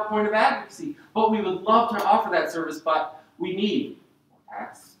you now have a point of advocacy. But we would love to offer that service, but we need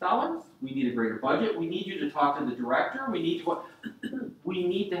tax dollars, we need a greater budget, we need you to talk to the director, we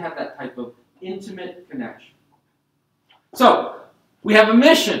need to have that type of intimate connection. So, we have a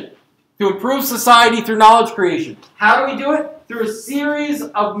mission to improve society through knowledge creation. How do we do it? Through a series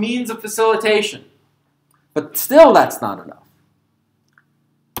of means of facilitation. But still, that's not enough.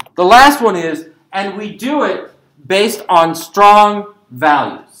 The last one is, and we do it based on strong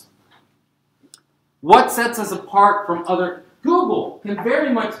values. What sets us apart from other? Google can very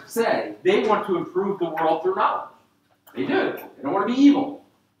much say they want to improve the world through knowledge. They do. They don't want to be evil.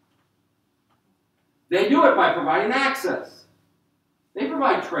 They do it by providing access. They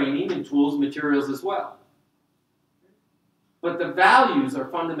provide training and tools and materials as well. But the values are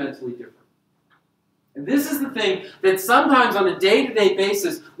fundamentally different. And this is the thing that sometimes on a day-to-day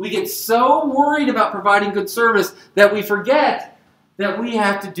basis, we get so worried about providing good service that we forget that we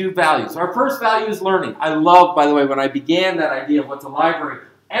have to do values. Our first value is learning. I love, by the way, when I began that idea of what's a library,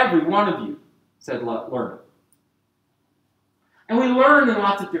 every one of you said learn. And we learn in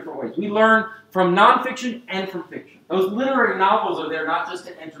lots of different ways. We learn from nonfiction and from fiction. Those literary novels are there not just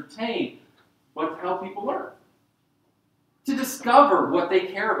to entertain, but to help people learn. To discover what they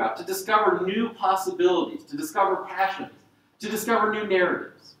care about, to discover new possibilities, to discover passions, to discover new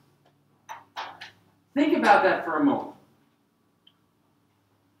narratives. Think about that for a moment.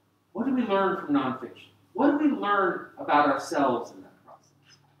 What do we learn from nonfiction? What do we learn about ourselves in that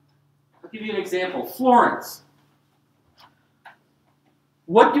process? I'll give you an example. Florence.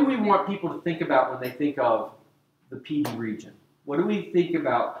 What do we want people to think about when they think of the PD region? What do we think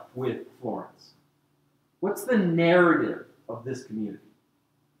about with Florence? What's the narrative of this community?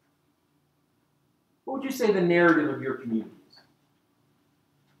 What would you say the narrative of your community is?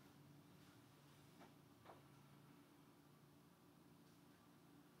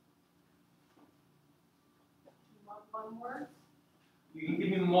 One word? You can give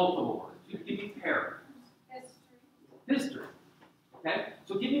me multiple words. You can give me paragraphs. History. History. Okay?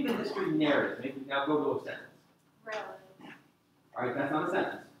 So give me the history narrative. Maybe now go to a sentence. Railroad. All right, that's not a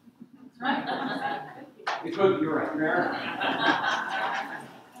sentence. Right. It could be, you're right.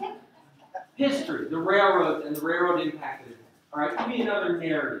 History, the railroad and the railroad impacted it. All right, give me another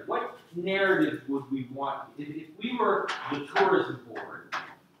narrative. What narrative would we want? If we were the tourism board,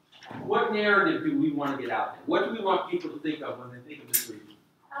 what narrative do we want to get out there? What do we want people to think of when they think of this region?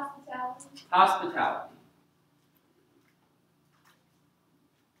 Hospitality. Hospitality.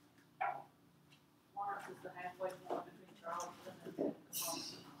 Florence is the halfway point between Charleston and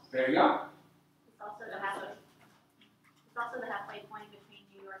There you go. It's also the halfway point between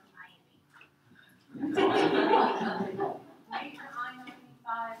New York and Miami. Major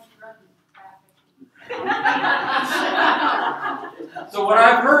I-95 drug traffic. So what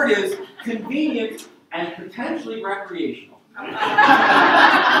I've heard is convenient and potentially recreational.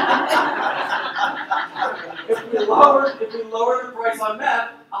 If we lower the price on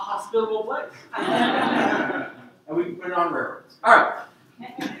meth, a hospitable place. And we can put it on railroads. All right.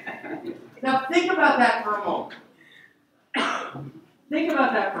 Now think about that for a moment. Think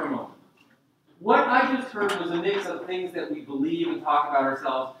about that for a moment. What I just heard was a mix of things that we believe and talk about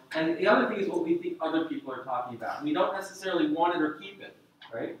ourselves, and the other thing is what we think other people are talking about. We don't necessarily want it or keep it,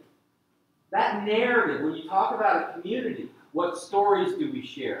 right? That narrative, when you talk about a community, what stories do we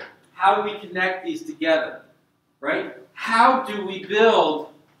share? How do we connect these together, right? How do we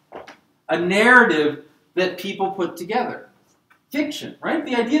build a narrative that people put together? Fiction, right?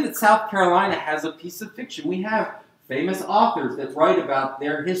 The idea that South Carolina has a piece of fiction. We have famous authors that write about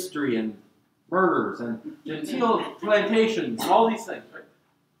their history and murders and genteel plantations, all these things, right?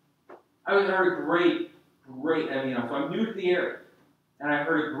 I heard a great, so I'm new to the area. and I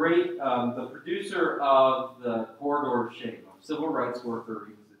heard a great, the producer of the Corridor of Shame, a civil rights worker,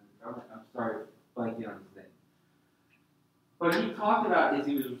 he was I'm sorry, blanking on his name. But he talked about, as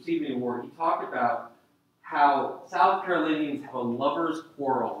he was receiving the award, he talked about how South Carolinians have a lover's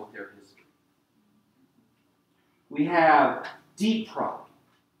quarrel with their history. We have deep pride.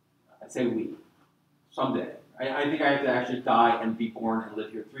 I say we, someday. I think I have to actually die and be born and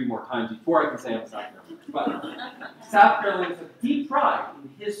live here 3 more times before I can say I'm South Carolinian. But South Carolinians have deep pride in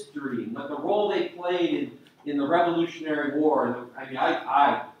history and the role they played in the Revolutionary War. And I mean,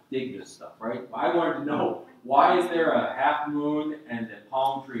 I dig this stuff, right? I wanted to know, why is there a half moon and a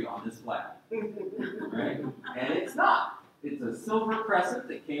palm tree on this flag? Right? And it's not. It's a silver crescent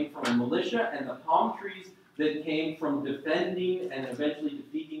that came from a militia and the palm trees that came from defending and eventually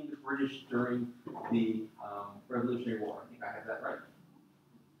defeating the British during the Revolutionary War. I think I have that right.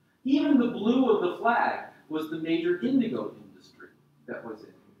 Even the blue of the flag was the major indigo industry that was in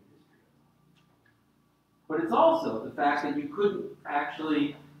history. But it's also the fact that you couldn't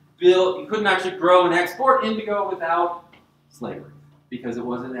actually grow and export indigo without slavery because it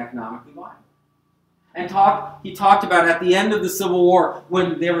wasn't economically viable. And he talked about at the end of the Civil War,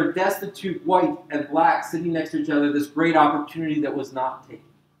 when they were destitute, white and black, sitting next to each other, this great opportunity that was not taken.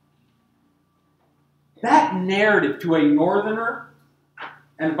 That narrative to a Northerner,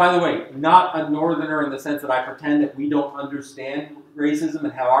 and by the way, not a Northerner in the sense that I pretend that we don't understand racism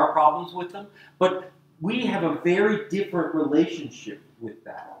and have our problems with them, but we have a very different relationship with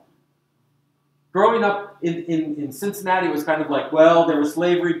that. Growing up in Cincinnati, it was kind of like, well, there was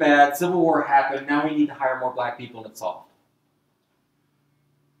slavery bad, Civil War happened, now we need to hire more black people and it's solved.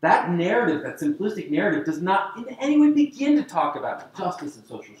 That narrative, that simplistic narrative, does not in any way begin to talk about justice and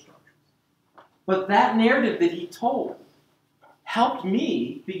social structures. But that narrative that he told helped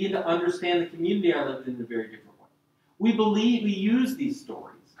me begin to understand the community I lived in a very different way. We use these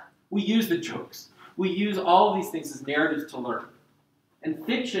stories. We use the jokes. We use all of these things as narratives to learn. And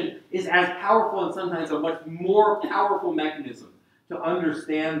fiction is as powerful and sometimes a much more powerful mechanism to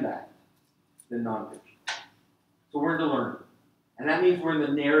understand that than nonfiction. So we're into learning. And that means we're in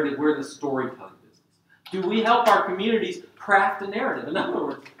the narrative, we're in the storytelling business. Do we help our communities craft a narrative? In other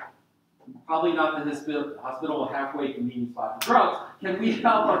words, probably not the hospital halfway convenient spot for drugs. Can we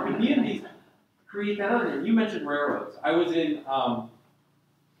help our communities create that other narrative? You mentioned railroads. I was in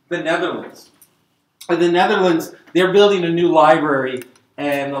the Netherlands. In the Netherlands, they're building a new library,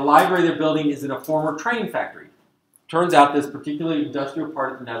 and the library they're building is in a former train factory. Turns out this particular industrial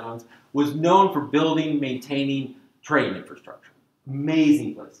part of the Netherlands was known for building, maintaining train infrastructure.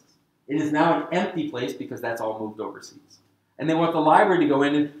 Amazing places. It is now an empty place because that's all moved overseas. And they want the library to go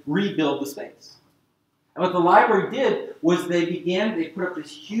in and rebuild the space. And what the library did was they put up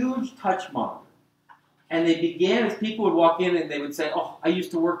this huge touch monitor. And they began, as people would walk in and they would say, oh, I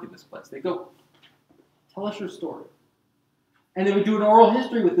used to work in this place. They go, tell us your story. And they would do an oral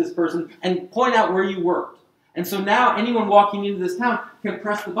history with this person and point out where you worked. And so now anyone walking into this town can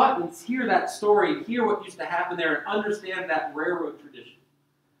press the button and hear that story, hear what used to happen there, and understand that railroad tradition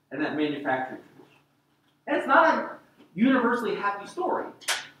and that manufacturing tradition. And it's not a universally happy story,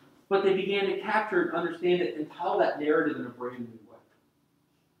 but they began to capture and understand it and tell that narrative in a brand new way.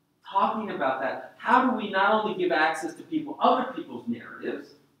 Talking about that, how do we not only give access to other people's narratives,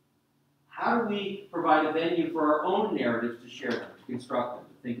 how do we provide a venue for our own narratives to share them, to construct them,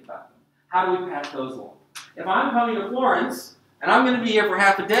 to think about them? How do we pass those along? If I'm coming to Florence, and I'm going to be here for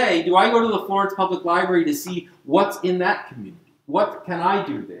half a day, do I go to the Florence Public Library to see what's in that community? What can I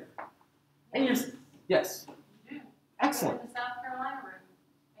do there? And you just, yes. You do. Excellent. Go to the South Carolina room,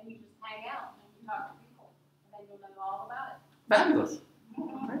 and you just hang out and you talk to people, and then you'll know all about it. Fabulous.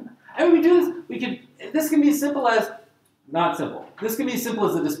 And we do this, this can be as simple as, not simple. This can be as simple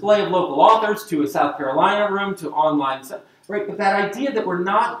as a display of local authors to a South Carolina room to online, right? But that idea that we're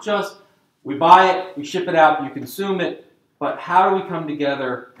not just, we buy it, we ship it out, you consume it, but how do we come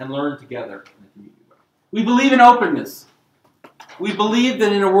together and learn together in a community way? We believe in openness. We believe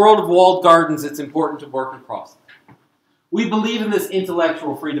that in a world of walled gardens, it's important to work across them. We believe in this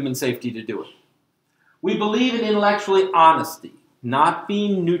intellectual freedom and safety to do it. We believe in intellectually honesty, not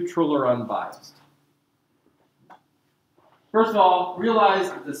being neutral or unbiased. First of all, realize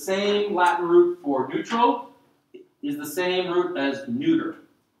that the same Latin root for neutral is the same root as neuter.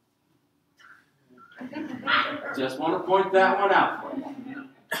 Just want to point that one out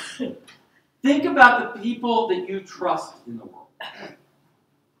for you. Think about the people that you trust in the world.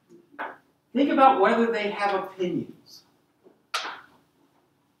 Think about whether they have opinions.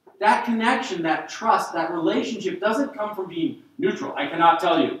 That connection, that trust, that relationship doesn't come from being neutral. I cannot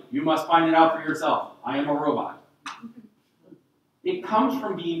tell you. You must find it out for yourself. I am a robot. It comes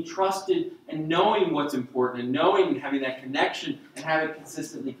from being trusted and knowing what's important and knowing and having that connection and have it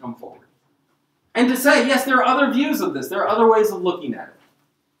consistently come forward. And to say, yes, there are other views of this. There are other ways of looking at it.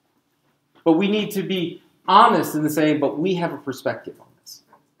 But we need to be honest in the saying, but we have a perspective on this.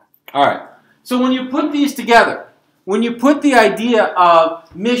 All right. So when you put these together, when you put the idea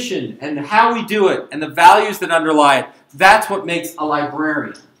of mission and how we do it and the values that underlie it, that's what makes a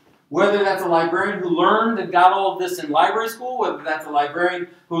librarian. Whether that's a librarian who learned and got all of this in library school, whether that's a librarian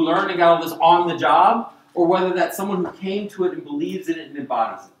who learned and got all this on the job, or whether that's someone who came to it and believes in it and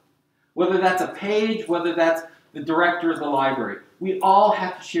embodies it. Whether that's a page, whether that's the director of the library. We all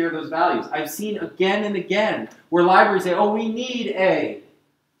have to share those values. I've seen again and again where libraries say, oh, we need a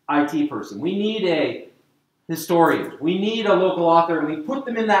IT person. We need a historian. We need a local author. And we put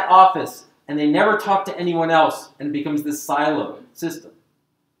them in that office and they never talk to anyone else and it becomes this siloed system.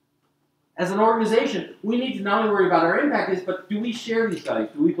 As an organization, we need to not only worry about our impact, but do we share these values?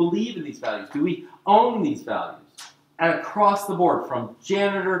 Do we believe in these values? Do we own these values? And across the board, from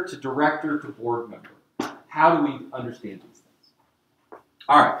janitor to director to board member. How do we understand these things?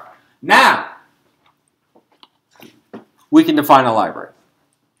 All right. Now, we can define a library.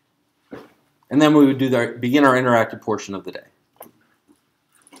 And then we would begin our interactive portion of the day.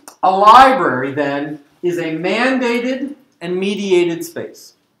 A library, then, is a mandated and mediated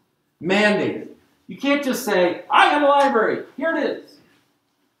space. Mandated. You can't just say, I got a library. Here it is.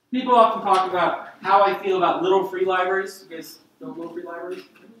 People often talk about how I feel about little free libraries. You guys know little free libraries?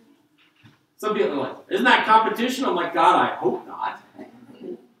 Some people are like, isn't that competition? I'm like, God, I hope not.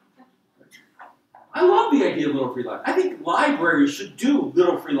 I love the idea of little free libraries. I think libraries should do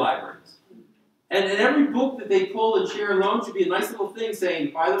little free libraries. And in every book that they pull and share and loan should be a nice little thing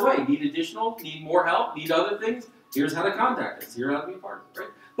saying, by the way, need additional, need more help, need other things, here's how to contact us, here's how to be a part of it, right?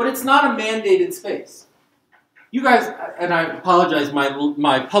 But it's not a mandated space. You guys, and I apologize,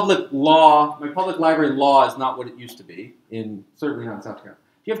 my public library law is not what it used to be, certainly not in South Carolina.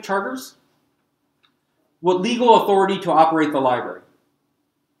 Do you have charters? What legal authority to operate the library?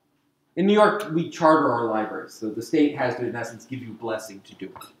 In New York, we charter our libraries, so the state has to, in essence, give you a blessing to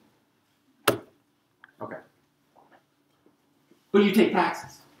do it. Okay. But you take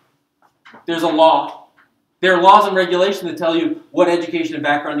taxes. There's a law. There are laws and regulations that tell you what education and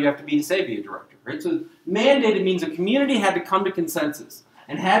background you have to be to, say, be a director. Right? So mandated means a community had to come to consensus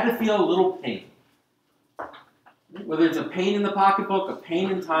and had to feel a little pain. Whether it's a pain in the pocketbook, a pain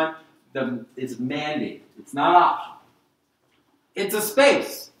in time, it's mandated. It's not optional. It's a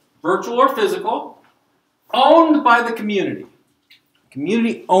space, virtual or physical, owned by the community. The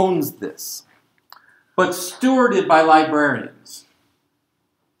community owns this, but stewarded by librarians.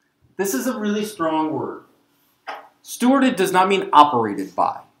 This is a really strong word. Stewarded does not mean operated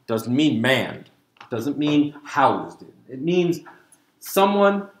by. Doesn't mean manned. Doesn't mean housed in. It means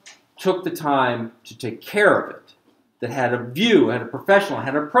someone took the time to take care of it, that had a view, had a professional,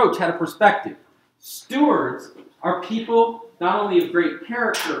 had an approach, had a perspective. Stewards are people not only of great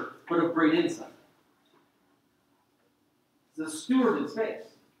character, but of great insight. It's a stewarded space.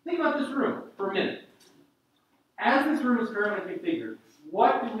 Think about this room for a minute. As this room is currently configured,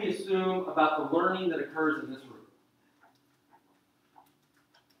 what do we assume about the learning that occurs in this room?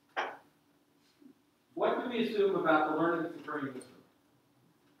 What do we assume about the learning that's occurring in this room?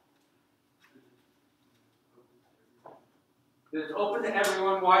 That it's open to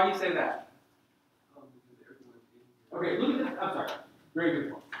everyone. Why do you say that? Okay, look at this. I'm sorry. Very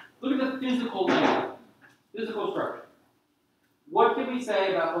good point. Look at the physical layout, physical structure. What can we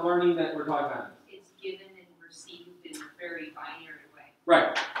say about the learning that we're talking about? It's given and received in a very binary way.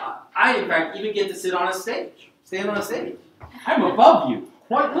 Right. I, in fact, even get to sit on a stage, stand on a stage. I'm above you,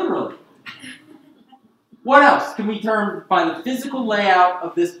 quite literally. What else can we term by the physical layout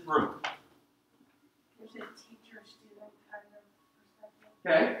of this room? There's a teacher-student kind of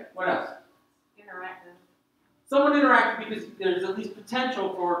perspective. Okay, what else? Interactive. Somewhat interactive because there's at least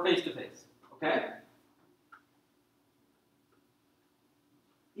potential for face-to-face. Okay?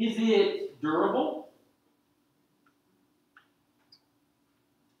 Is it durable?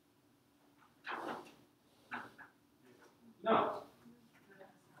 No.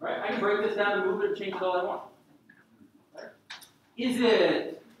 Right? I can break this down and move it and change it all I want. Right? Is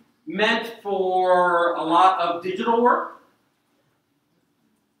it meant for a lot of digital work?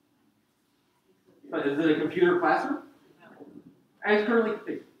 Is it a computer classroom? As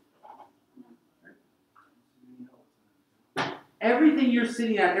currently configured. Everything you're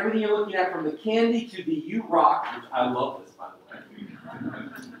sitting at, everything you're looking at, from the candy to the You Rock, which I love this, by the way.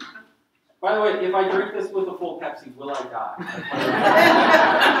 By the way, if I drink this with a full Pepsi, will I die?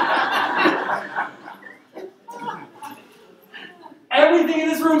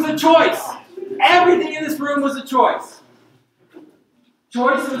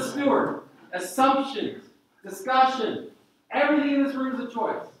 Choice of a steward, assumptions, discussion, everything in this room is a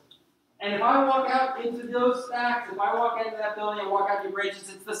choice. And if I walk out into those stacks, if I walk into that building and walk out your branches,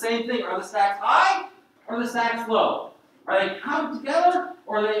 it's the same thing. Are the stacks high or are the stacks low? Are they come together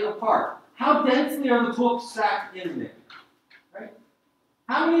or are they apart? How densely are the books stacked in there? Right?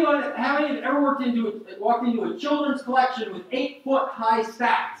 How many have ever walked into a children's collection with 8-foot-high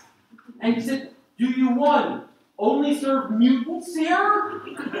stacks? And you said, do you, one, only serve mutants here?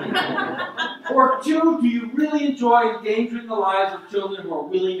 Or two, do you really enjoy endangering the lives of children who are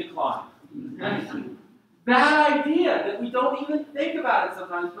willing to climb? That idea that we don't even think about it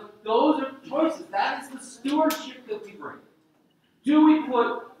sometimes, but those are choices. That is the stewardship that we bring. Do we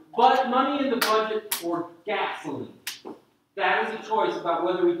put money in the budget for gasoline? That is a choice about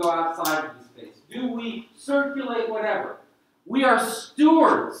whether we go outside of the space. Do we circulate whatever? We are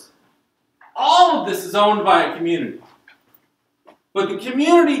stewards. All of this is owned by a community. But the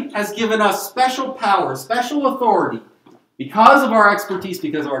community has given us special power, special authority, because of our expertise,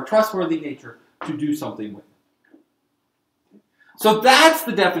 because of our trustworthy nature, to do something with it. So that's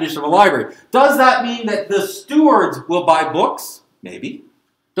the definition of a library. Does that mean that the stewards will buy books? Maybe.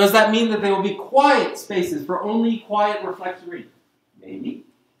 Does that mean that they will be quiet spaces for only quiet reflection reading? Maybe.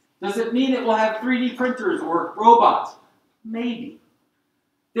 Does it mean it will have 3D printers or robots? Maybe.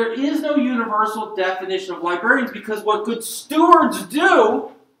 There is no universal definition of librarians because what good stewards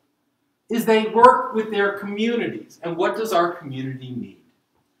do is they work with their communities. And what does our community need?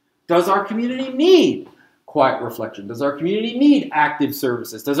 Does our community need quiet reflection? Does our community need active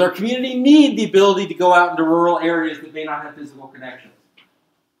services? Does our community need the ability to go out into rural areas that may not have physical connections?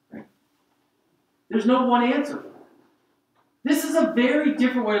 Right? There's no one answer for that. This is a very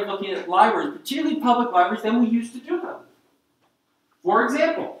different way of looking at libraries, particularly public libraries, than we used to do them. For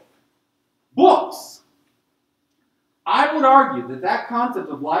example, books. I would argue that that concept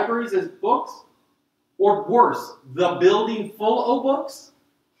of libraries as books, or worse, the building full of books,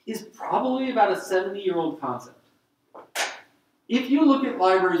 is probably about a 70-year-old concept. If you look at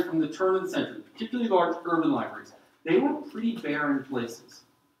libraries from the turn of the century, particularly large urban libraries, they were pretty barren places.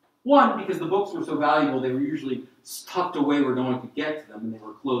 One, because the books were so valuable, they were usually tucked away where no one could get to them, and they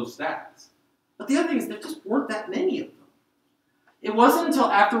were closed stacks. But the other thing is there just weren't that many of them. It wasn't until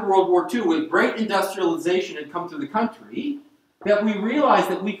after World War II, when great industrialization had come to the country, that we realized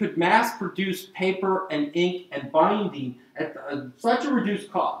that we could mass produce paper and ink and binding at such a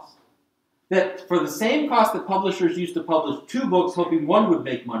reduced cost that for the same cost that publishers used to publish 2 books hoping one would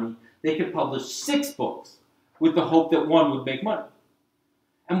make money, they could publish 6 books with the hope that one would make money.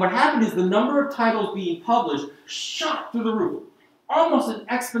 And what happened is the number of titles being published shot through the roof, almost an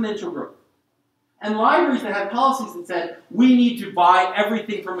exponential growth. And libraries that had policies that said, we need to buy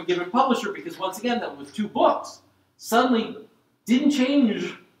everything from a given publisher because, once again, that was 2 books, suddenly didn't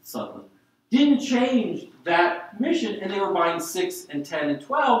change that mission, and they were buying 6 and 10 and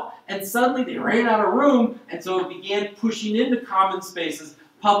 12, and suddenly they ran out of room, and so it began pushing into common spaces,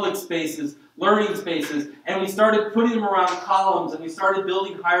 public spaces, learning spaces, and we started putting them around columns, and we started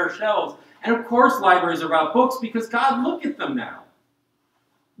building higher shelves. And of course libraries are about books because, God, look at them now.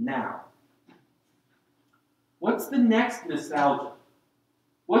 Now. What's the next nostalgia?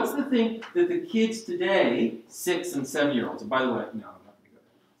 What's the thing that the kids today, 6 and 7-year-olds, and by the way, no, I'm not going to go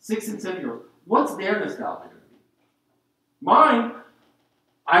there. 6 and 7-year-olds, what's their nostalgia going to be? Mine,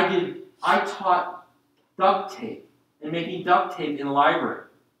 I taught duct tape and making duct tape in a library.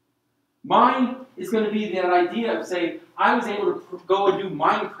 Mine is going to be that idea of saying, I was able to go and do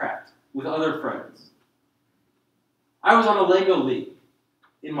Minecraft with other friends. I was on a Lego League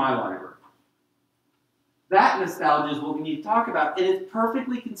in my library. That nostalgia is what we need to talk about, and it's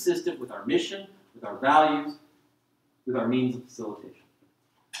perfectly consistent with our mission, with our values, with our means of facilitation.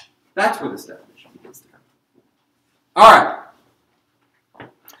 That's where this definition begins to come. All right.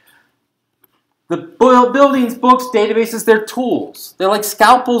 The buildings, books, databases, they're tools. They're like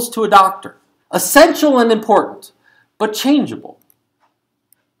scalpels to a doctor. Essential and important, but changeable.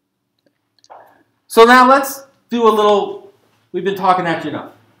 So now let's do a little, we've been talking at you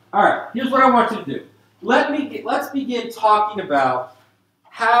enough. All right, here's what I want you to do. Let's begin talking about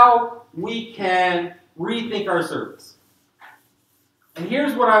how we can rethink our service. And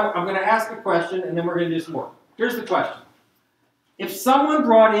here's what I'm going to ask a question, and then we're going to do some more. Here's the question. If someone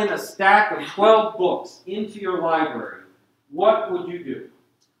brought in a stack of 12 books into your library, what would you do?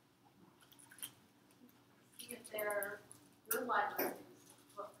 See if they're your library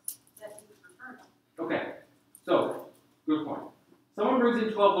books that you return them. Okay, so, good point. Someone brings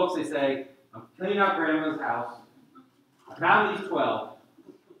in 12 books, they say, I'm cleaning out Grandma's house. I found these 12.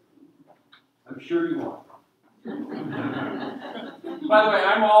 I'm sure you want them. By the way,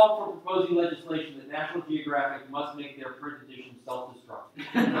 I'm all for proposing legislation that National Geographic must make their print edition self-destructive.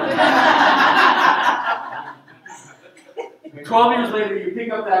 12 years later, you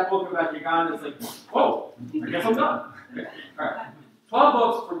pick up that book about Uganda, it's like, whoa, I guess I'm done. Okay. All right. 12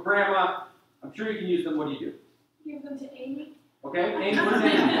 books from Grandma. I'm sure you can use them. What do you do? Give them to Amy. Okay, Amy, what's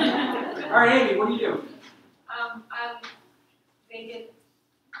Amy? All right, Amy, what do you do? They get,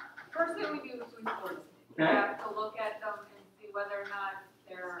 first thing we do is we sort them. We Okay. have to look at them and see whether or not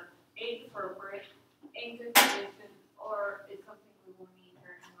they're age appropriate, in good condition, or it's something we will need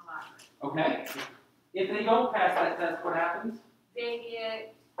here in the library. Okay. If they don't pass that test, what happens? We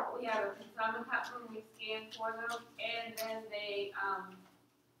have a consignment platform, we scan for them, and then they,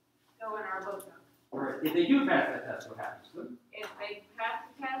 go in our book notes. All right. If they do pass that test, what happens to them? If they pass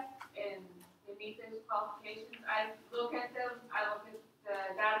the test and they meet those qualifications, I look at them, I look at the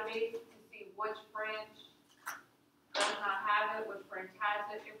database to see which branch does not have it, which branch has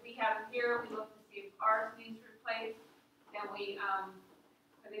it. If we have it here, we look to see if ours needs replaced, then we,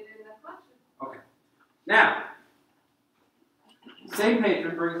 put it in the collection. Okay. Now, same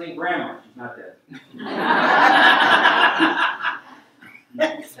patron brings in Grandma. She's not dead.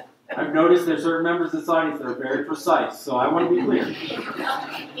 I've noticed there's certain members of society that are very precise, so I want to be clear.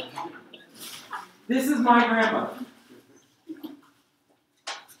 This is my grandmother.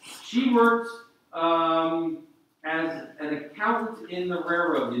 She works as an accountant in the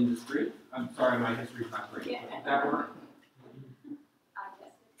railroad industry. I'm sorry, my history's not great. Does that work?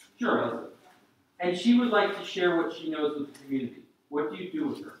 Sure, Elizabeth. And she would like to share what she knows with the community. What do you do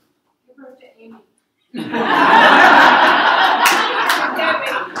with her? Give her to Amy. Yeah.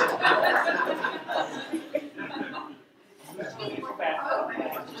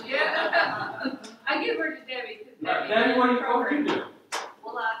 I give her to Debbie. Debbie, what do you do?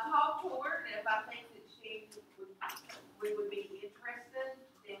 Well, I talked to her, and if I think that we would be interested,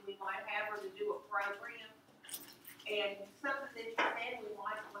 then we might have her to do a program. And something that you said, we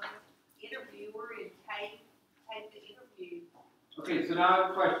might want to interview her and take the interview. Okay, so now I have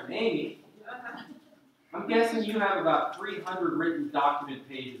a question. Amy, I'm guessing you have about 300 written document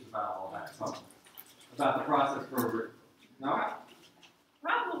pages about all that stuff. About the process for a written. No?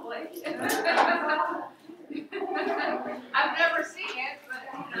 Probably. I've never seen it, but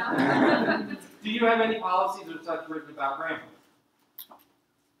Do you have any policies or such written about grandma?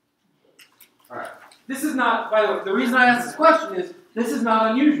 All right. This is not, by the way, the reason I ask this question is, this is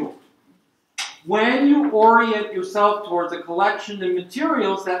not unusual. When you orient yourself towards a collection of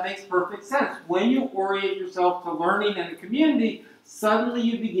materials, that makes perfect sense. When you orient yourself to learning and a community, suddenly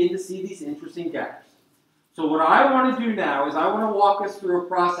you begin to see these interesting gaps. So what I want to do now is I want to walk us through a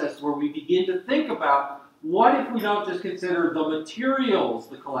process where we begin to think about what if we don't just consider the materials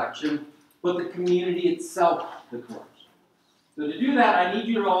the collection, but the community itself the collection. So to do that, I need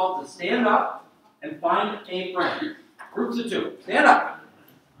you all to stand up and find a friend. Groups of two. Stand up.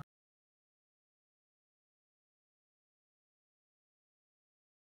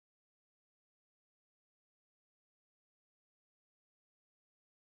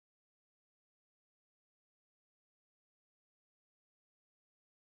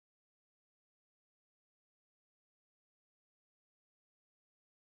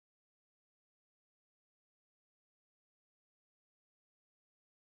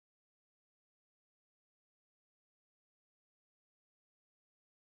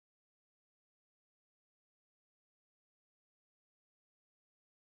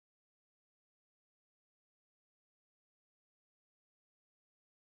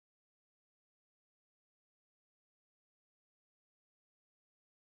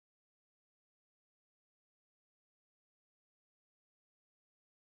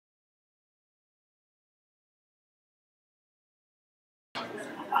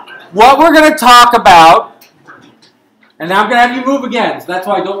 What we're going to talk about, and now I'm going to have you move again, so that's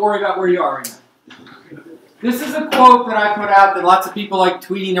why don't worry about where you are right now. This is a quote that I put out that lots of people like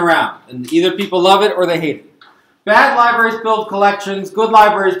tweeting around, and either people love it or they hate it. Bad libraries build collections, good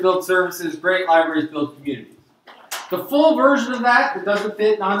libraries build services, great libraries build communities. The full version of that doesn't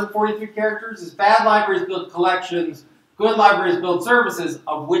fit in 143 characters, is bad libraries build collections, good libraries build services,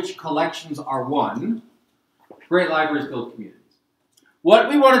 of which collections are one. Great libraries build communities. What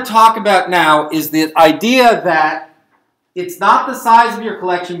we want to talk about now is the idea that it's not the size of your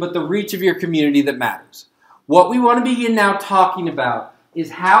collection, but the reach of your community that matters. What we want to begin now talking about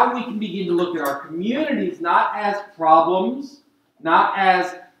is how we can begin to look at our communities not as problems, not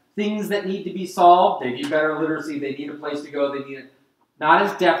as things that need to be solved. They need better literacy, they need a place to go, they need it, not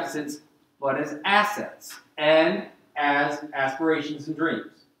as deficits, but as assets and as aspirations and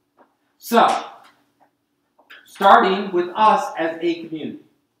dreams. So starting with us as a community.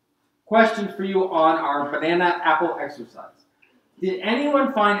 Questions for you on our banana apple exercise. Did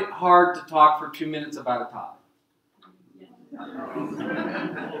anyone find it hard to talk for 2 minutes about a topic?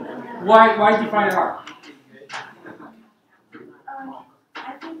 Why did you find it hard?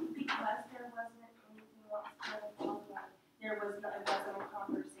 I think because there wasn't anything else to talk about. It wasn't a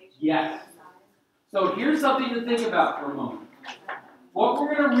conversation. Yes. So here's something to think about for a moment. What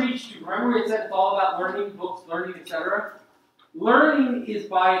we're going to reach to, remember it said it's all about learning, books, learning, etc.? Learning is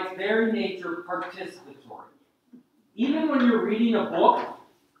by its very nature participatory. Even when you're reading a book,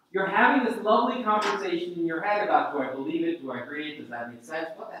 you're having this lovely conversation in your head about, do I believe it, do I agree, does that make sense,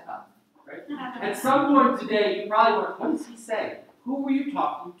 what the hell, right? At some point today, you probably went, what does he say? Who were you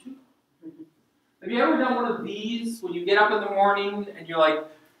talking to? Have you ever done one of these when you get up in the morning and you're like,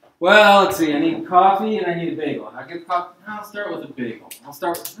 well, let's see, I need coffee and I need a bagel. I get coffee, I'll start with a bagel. I'll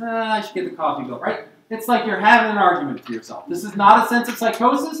start with, I should get the coffee bill, right? It's like you're having an argument to yourself. This is not a sense of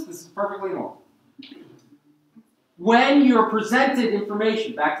psychosis, this is perfectly normal. When you're presented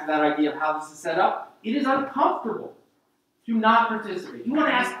information, back to that idea of how this is set up, it is uncomfortable to not participate. You want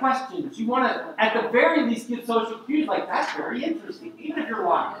to ask questions. You want to, at the very least, give social cues like, that's very interesting, even if you're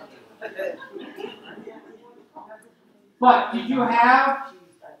lying. But did you have,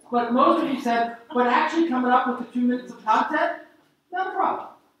 but most of you said, but actually coming up with the 2 minutes of content, not a problem.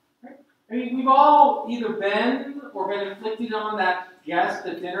 Right? I mean, we've all either been or been inflicted on that guest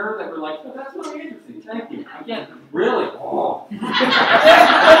at dinner that we're like, oh, that's really interesting, thank you. Again, really? Oh.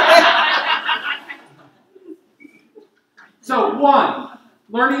 So 1,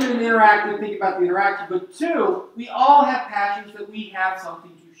 learning and interactive, think about the interaction. But 2, we all have passions that we have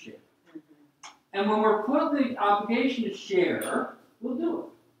something to share. And when we're put the obligation to share, we'll do it.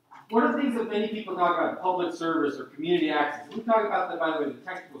 One of the things that many people talk about, public service or community access, we talk about that, by the way, the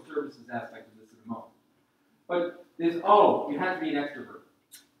technical services aspect of this in a moment. But there's, oh, you have to be an extrovert.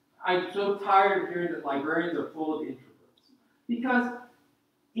 I'm so tired of hearing that librarians are full of introverts. Because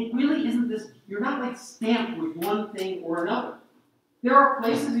it really isn't this, you're not like stamped with one thing or another. There are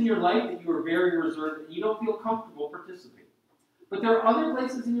places in your life that you are very reserved and you don't feel comfortable participating. But there are other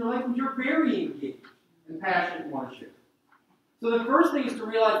places in your life where you're very engaged and passionate and want to share. So the first thing is to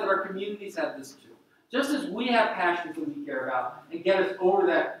realize that our communities have this too. Just as we have passions that we care about and get us over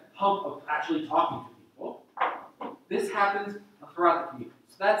that hump of actually talking to people, this happens throughout the community.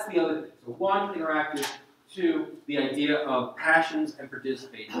 So that's the other thing. So 1, interactive. 2, the idea of passions and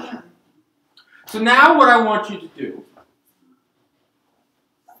participation. So now what I want you to do,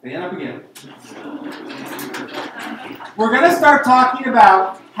 stand up again. We're going to start talking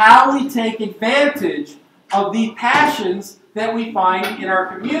about how we take advantage of the passions that we find in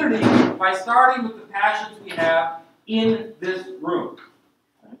our community by starting with the passions we have in this room.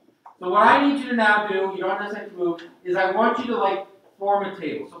 So what I need you to now do, you don't necessarily have to move, is I want you to like form a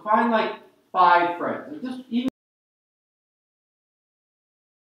table. So find like 5 friends. And just even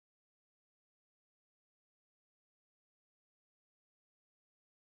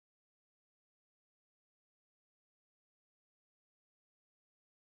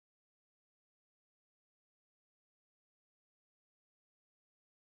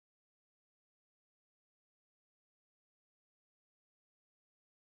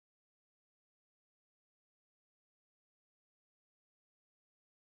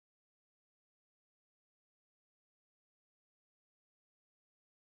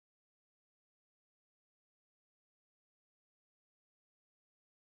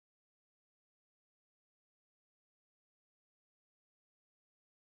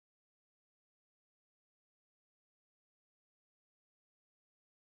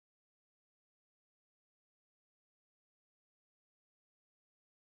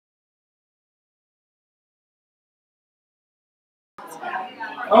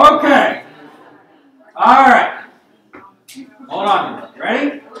okay. All right. Hold on. You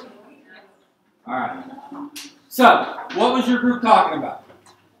ready? All right. So, what was your group talking about?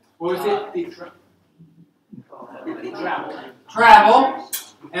 What was it? Travel. Travel.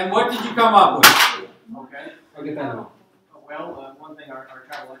 And what did you come up with? Okay. I'll get that one. Well, one thing our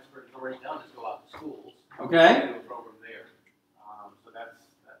travel expert has already done is go out to schools. Okay. And do a program there. So that's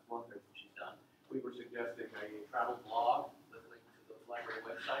one thing she's done. We were suggesting a travel blog, the link to the library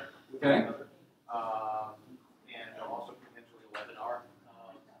website. Okay. And also potentially a webinar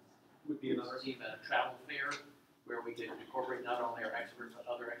would be another, even a travel fair where we could incorporate not only our experts but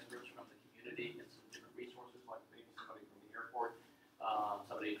other experts from the community and some different resources, like maybe somebody from the airport,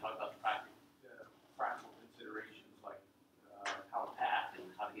 somebody to talk about practical considerations like how to pack and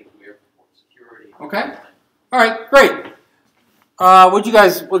how to get through airport security. Okay. All right. Great. What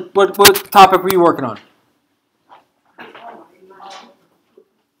topic were you working on?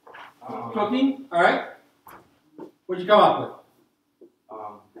 Cooking, all right. What'd you come up with?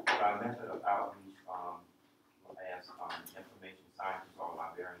 By method of outreach, as information scientists or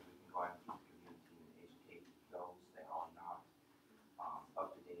librarians, we can go out into the community and educate those that are not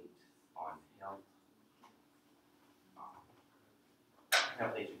up to date on health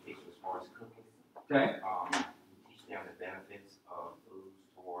education as far as cooking. Okay. We teach them the benefits of foods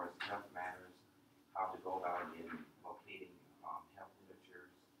towards health matters, how to go about in locating health literatures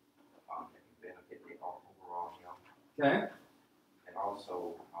that can benefit their overall health. Okay. And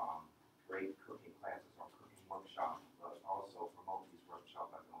also great cooking classes or cooking workshops, but also promote these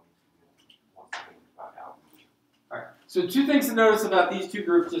workshops by going to community once again about outreach. All right. So 2 things to notice about these 2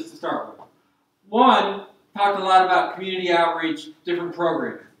 groups just to start with. One, talked a lot about community outreach, different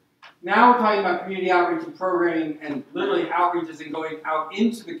programming. Now we're talking about community outreach and programming, and literally outreach is in going out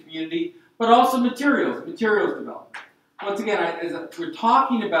into the community, but also materials development. Once again, as we're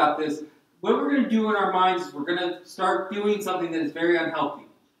talking about this, what we're going to do in our minds is we're going to start doing something that is very unhealthy.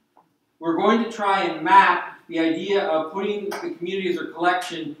 We're going to try and map the idea of putting the community as a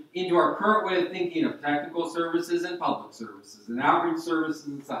collection into our current way of thinking of technical services and public services and outreach services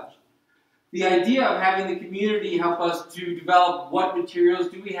and such. The idea of having the community help us to develop what materials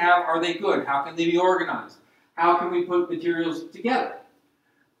do we have, are they good, how can they be organized, how can we put materials together.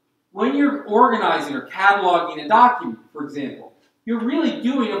 When you're organizing or cataloging a document, for example, you're really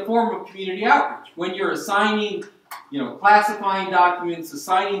doing a form of community outreach. When you're assigning, classifying documents,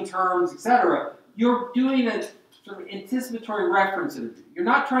 assigning terms, etc., you're doing a sort of anticipatory reference interview. You're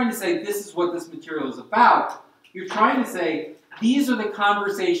not trying to say this is what this material is about. You're trying to say these are the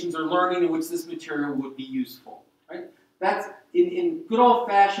conversations or learning in which this material would be useful. Right? That's in good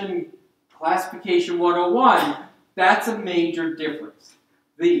old-fashioned classification 101. That's a major difference.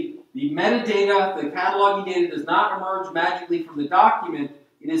 The metadata, the cataloging data does not emerge magically from the document.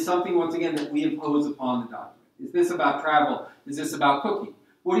 It is something, once again, that we impose upon the document. Is this about travel? Is this about cooking?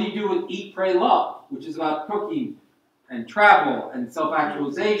 What do you do with Eat, Pray, Love, which is about cooking and travel and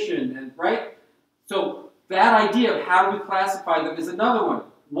self-actualization, and right? So that idea of how do we classify them is another one.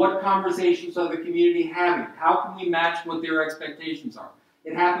 What conversations are the community having? How can we match what their expectations are?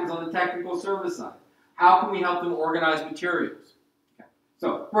 It happens on the technical service side. How can we help them organize materials? Okay.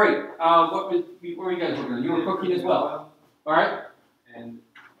 So, great. What were you guys working on? You were cooking as well. All right? And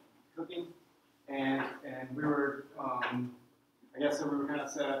cooking. And we were, I guess so we were kind of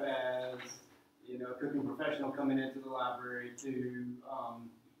set up as, a cooking professional coming into the library to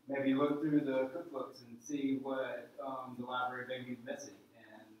maybe look through the cookbooks and see what the library maybe is missing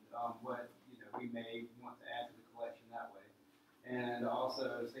and what, we may want to add to the collection that way. And also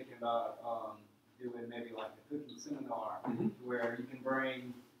I was thinking about doing maybe like a cooking seminar where you can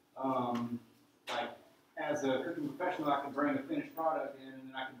bring, like, as a cooking professional, I can bring a finished product in, and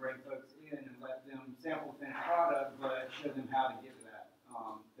then I can bring folks in and let them sample the finished product, but show them how to get to that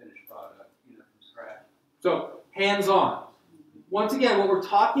finished product, from scratch. So, hands-on. Once again, what we're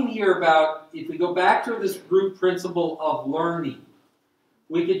talking here about, if we go back to this group principle of learning,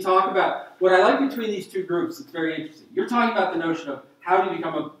 we could talk about, what I like between these 2 groups, it's very interesting. You're talking about the notion of how do you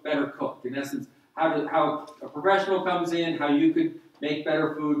become a better cook. In essence, how a professional comes in, how you could make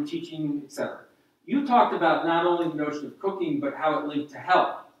better food, teaching, etc. You talked about not only the notion of cooking, but how it linked to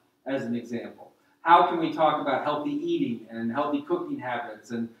health, as an example. How can we talk about healthy eating and healthy cooking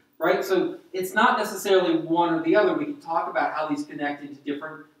habits? And right, so it's not necessarily one or the other. We can talk about how these connect into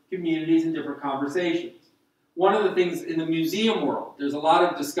different communities and different conversations. One of the things in the museum world, there's a lot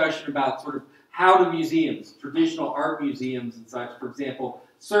of discussion about sort of how do museums, traditional art museums and such, for example,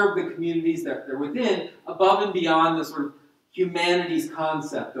 serve the communities that they're within above and beyond the sort of humanities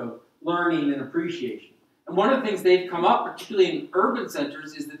concept of learning and appreciation. And one of the things they've come up, particularly in urban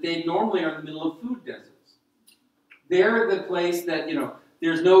centers, is that they normally are in the middle of food deserts. They're the place that,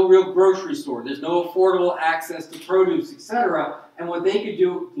 there's no real grocery store, there's no affordable access to produce, etc. And what they could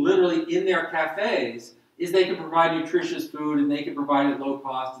do literally in their cafes is they can provide nutritious food and they can provide it at low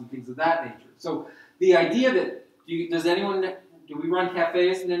cost and things of that nature. So the idea that, do we run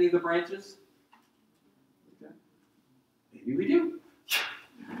cafes in any of the branches? Okay. Maybe we do.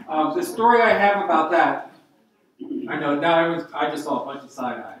 The story I have about that, I know, now I just saw a bunch of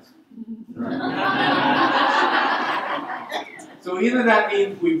side eyes. Right. So either that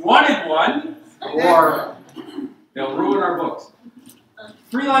means we wanted one, or they'll ruin our books.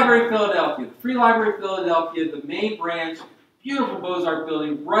 Free Library Philadelphia. The Free Library Philadelphia, the main branch, beautiful Beaux-Arts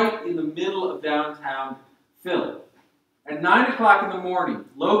building right in the middle of downtown Philly. At 9 o'clock in the morning,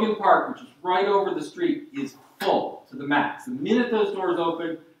 Logan Park, which is right over the street, is full to the max. The minute those doors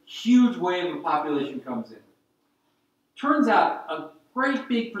open, huge wave of population comes in. Turns out a great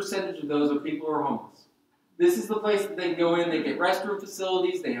big percentage of those are people who are homeless. This is the place that they can go in, they get restroom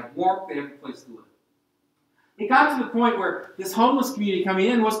facilities, they have warmth, they have a place to live. It got to the point where this homeless community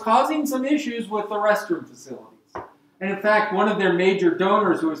coming in was causing some issues with the restroom facilities. And in fact, one of their major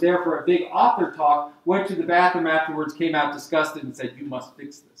donors who was there for a big author talk went to the bathroom afterwards, came out disgusted and said, "You must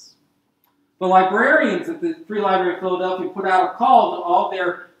fix this." The librarians at the Free Library of Philadelphia put out a call to all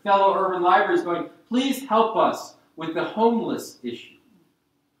their fellow urban libraries going, "Please help us with the homeless issue."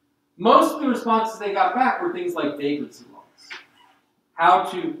 Most of the responses they got back were things like vagrancy laws, how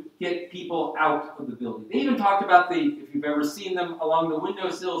to get people out of the building. They even talked about if you've ever seen them along the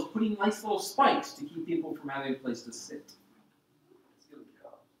windowsills, putting nice little spikes to keep people from having a place to sit. Let's get them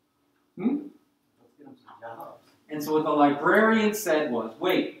jobs. Let's get them some jobs. And so what the librarian said was,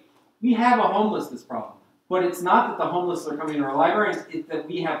 wait, we have a homelessness problem, but it's not that the homeless are coming to our libraries, it's that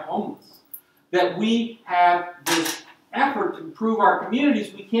we have homeless. That we have this effort to improve our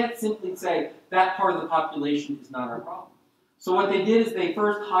communities. We can't simply say that part of the population is not our problem. So what they did is they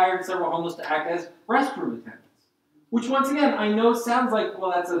first hired several homeless to act as restroom attendants, which once again, I know sounds like, well,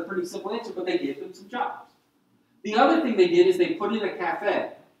 that's a pretty simple answer, but they gave them some jobs. The other thing they did is they put in a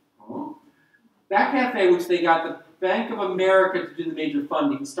cafe. That cafe, which they got the Bank of America to do the major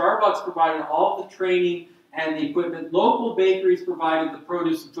funding, Starbucks provided all the training and the equipment, local bakeries provided the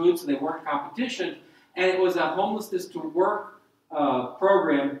produce and food, so they weren't competition, and it was a homelessness to work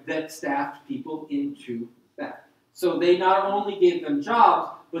program that staffed people into that. So they not only gave them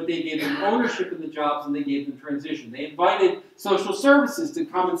jobs, but they gave them ownership in the jobs and they gave them transition. They invited social services to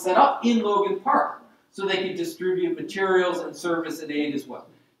come and set up in Logan Park so they could distribute materials and service and aid as well.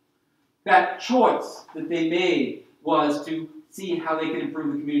 That choice that they made was to see how they could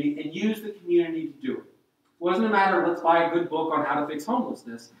improve the community and use the community to do it. It wasn't a matter of let's buy a good book on how to fix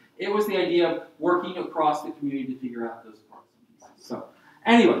homelessness. It was the idea of working across the community to figure out those parts and pieces. So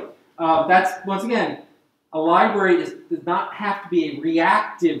anyway, that's, once again, a library does not have to be a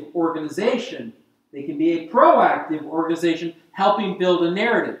reactive organization. They can be a proactive organization helping build a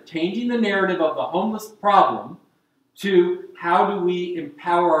narrative, changing the narrative of the homeless problem to how do we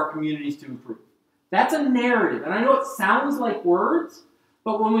empower our communities to improve. That's a narrative. And I know it sounds like words,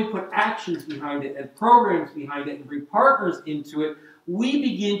 but when we put actions behind it and programs behind it and bring partners into it, we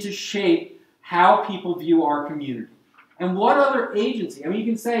begin to shape how people view our community. And what other agency? I mean, you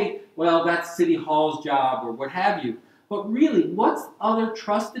can say, well, that's City Hall's job or what have you. But really, what's other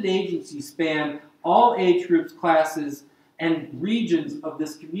trusted agencies span all age groups, classes, and regions of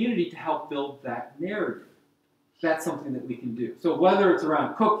this community to help build that narrative? That's something that we can do. So whether it's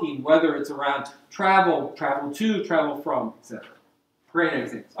around cooking, whether it's around travel, travel to, travel from, etc. Great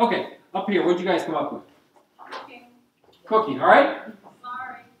examples. Okay, up here, what did you guys come up with? Cooking. Cooking, all right?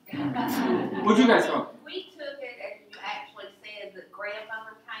 Sorry. What did you guys come up with? We took it, and you actually said that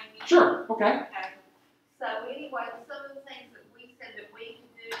grandmother came in. Sure, okay. So anyway, some of the things that we said that we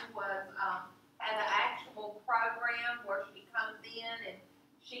could do was have an actual program where she comes in and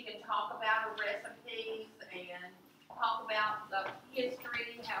she can talk about her recipes and talk about the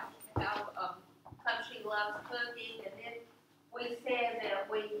history, how she loves cooking, and then we said that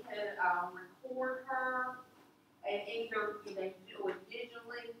we could record her and either do it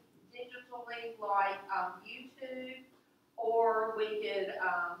digitally like YouTube, or we could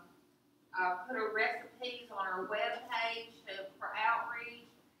put her recipes on our webpage for outreach.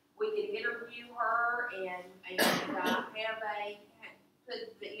 We could interview her and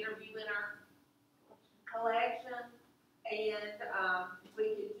put the interview in our collection, and we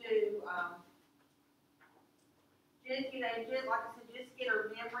could do just like I said, just get her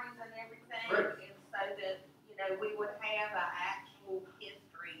memories and everything, right. And so that we would have an actual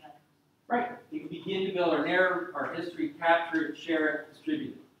history of it. Right. You can begin to build our narrative, our history, capture it, share it,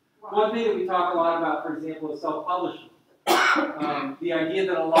 distribute it. Right. One thing that we talk a lot about, for example, is self-publishing. The idea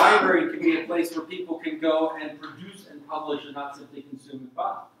that a library can be a place where people can go and produce and publish and not simply consume and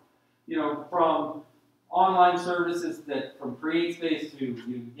buy. From online services from CreateSpace to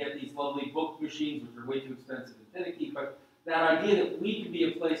you get these lovely book machines, which are way too expensive and finicky, but that idea that we can be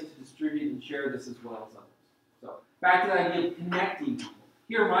a place to distribute and share this as well as others. So back to that idea of connecting people.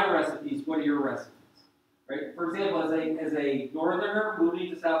 Here are my recipes, what are your recipes? Right? For example, as a northerner moving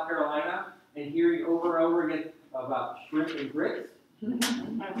to South Carolina and hearing over and over again about shrimp and grits,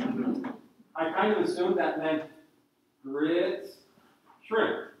 I kind of assumed that meant grits,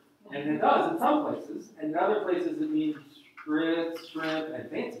 shrimp. And it does in some places, and in other places it means grits, shrimp, and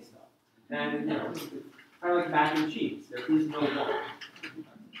fancy stuff. And it's kind of like mac and cheese. There is no one.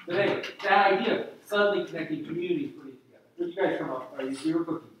 But anyway, that idea of suddenly connecting communities, putting it together. What did you guys come up with? You were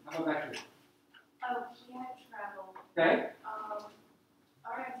cooking. How about back here? Oh, he had travel. Okay.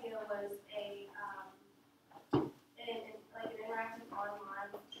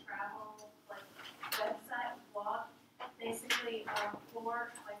 travel, like, website, blog, basically, residents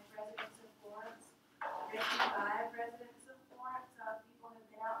of Florence, written by residents of Florence, people have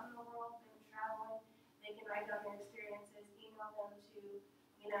been out in the world, been traveling, they can write down their experiences, email them to,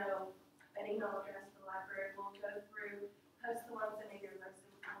 an email address for the library. We'll go through, post the ones that maybe are most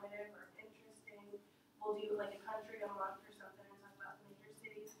informative or interesting. We'll do like a country a month or something and talk about the major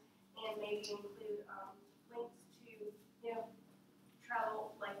cities, and maybe include links to,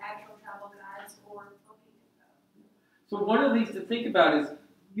 travel, like actual travel guides or booking info. So one of the things to think about is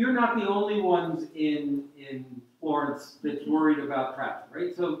you're not the only ones in Florence that's worried about travel,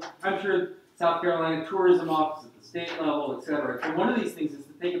 right? So I'm sure South Carolina Tourism Office at the state level, et cetera. So one of these things is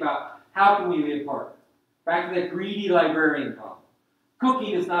to think about how can we be a partner. Back to that greedy librarian problem.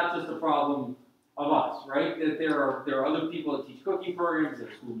 Cooking is not just a problem of us, right? That there are other people that teach cooking programs, there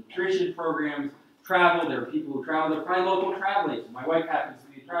are school nutrition programs, travel, there are people who travel, there are probably local travel agents. My wife happens to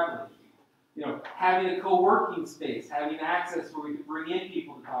be a travel agent. Having a co-working space, having access where we can bring in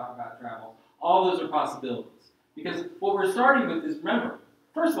people to talk about travel, all those are possibilities. Because what we're starting with is, remember,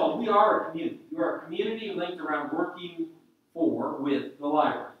 first of all, we are a community. We are a community linked around working with the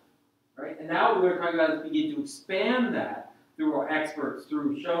library, right? And now what we're talking about is begin to expand that through our experts,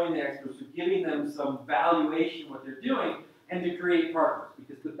 through showing the experts, through giving them some valuation of what they're doing, and to create partners.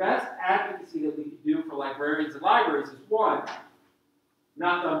 Because the best advocacy that we can do for librarians and libraries is, one,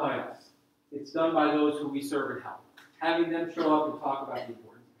 not done by us. It's done by those who we serve and help. Having them show up and talk about the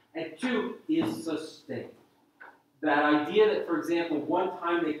importance. And two, is sustained. That idea that, for example, one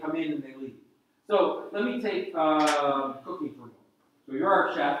time they come in and they leave. So let me take cooking for a moment. So you're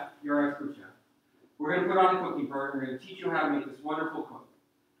our chef, you're our expert chef. We're going to put on a cooking program. We're going to teach you how to make this wonderful cook.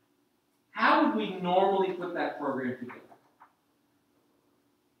 How would we normally put that program together?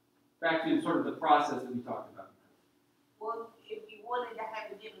 Back to sort of the process that we talked about. Well, if you wanted to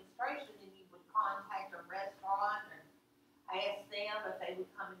have a demonstration, then you would contact a restaurant and ask them if they would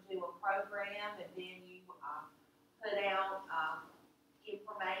come and do a program, and then you put out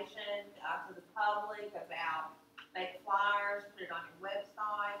information to the public about, make flyers, put it on your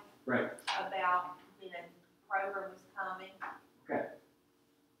website. Right. About, the program is coming. Okay.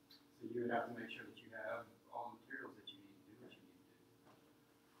 So you would have to make sure that you have all the materials that you need to do what you need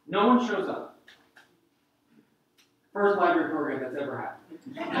to do. No one shows up. First library program that's ever happened.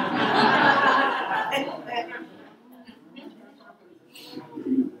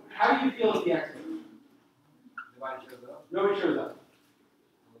 How do you feel as the expert? Nobody shows up. Nobody shows up.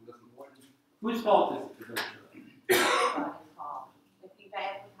 Whose fault is it that nobody shows up? Everybody's fault. If you've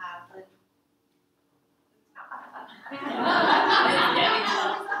advertised it.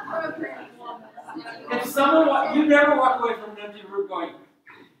 If someone, you never walk away from an empty room going,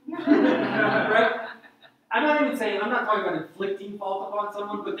 right? I'm not talking about inflicting fault upon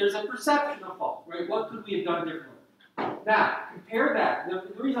someone, but there's a perception of fault, right? What could we have done differently? Now, compare that.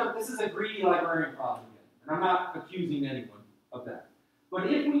 The reason this is a greedy librarian problem again, and I'm not accusing anyone of that. But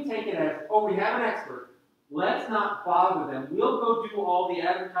if we take it as, oh, we have an expert, let's not bother them. We'll go do all the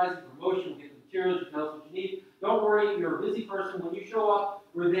advertising, promotion, get the materials, you tell us what you need. Don't worry, you're a busy person. When you show up,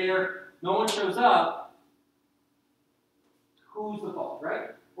 we're there. No one shows up. Who's the fault, right?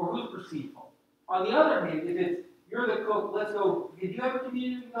 Or who's perceived fault? On the other hand, if it's, you're the cook, let's go, did you have a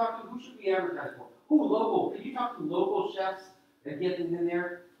community to talk to? Who should we advertise for? Who, local? Can you talk to local chefs and get them in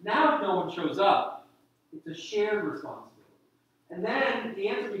there? Now if no one shows up, it's a shared responsibility. And then the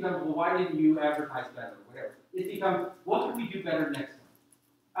answer becomes, well, why didn't you advertise better, or whatever. It becomes, what can we do better next time?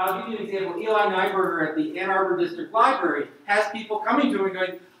 I'll give you an example. Eli Nyberger at the Ann Arbor District Library has people coming to him and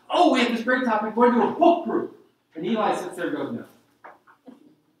going, oh, we have this great topic, we're going to do a book group. And Eli sits there and goes, no.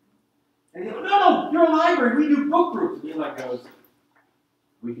 And they go, no, you're a library, we do book groups. And Eli goes,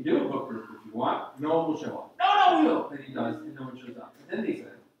 we can do a book group if you want, no one will show up. No, we will. And he does, and no one shows up. And then they say,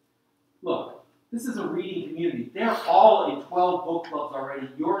 look, this is a reading community. They're all in 12 book clubs already.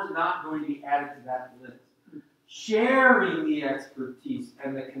 Yours not going to be added to that list. Sharing the expertise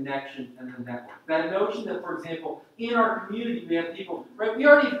and the connection and the network. That notion that, for example, in our community we have people, right? We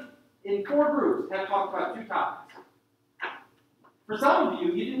already, in 4 groups, have talked about 2 topics. For some of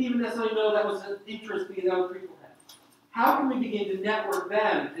you, you didn't even necessarily know that was an interest the other people had. How can we begin to network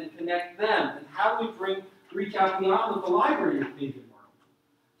them and connect them? And how do we reach out beyond what the library is thinking?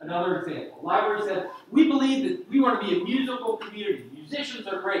 Another example. The library said, we believe that we want to be a musical community. Musicians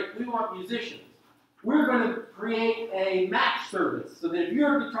are great. We want musicians. We're going to create a match service so that if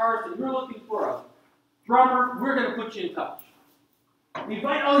you're a guitarist and you're looking for a drummer, we're going to put you in touch. We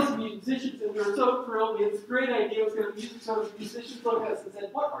invite all these musicians and we were so thrilled. We had this great idea. It was going to be music service. Musicians looked at us and said,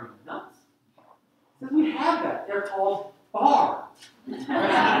 what, are you nuts? Because we have that. They're called bar.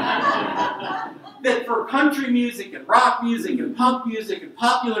 That for country music and rock music and punk music and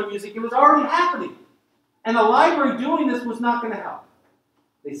popular music, it was already happening. And the library doing this was not going to help.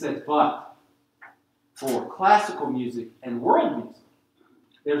 They said, but for classical music and world music,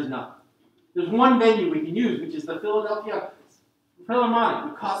 there's nothing. There's one venue we can use, which is the Philadelphia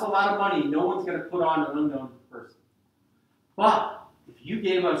Philharmonic. It costs a lot of money. No one's going to put on an unknown person. But if you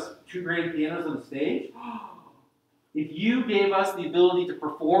gave us 2 grand pianos on the stage, if you gave us the ability to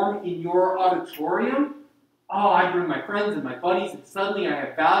perform in your auditorium, I bring my friends and my buddies, and suddenly I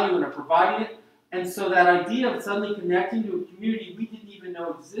have value and I'm providing it. And so that idea of suddenly connecting to a community we didn't even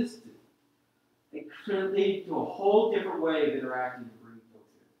know existed, it could lead to a whole different way of interacting and bringing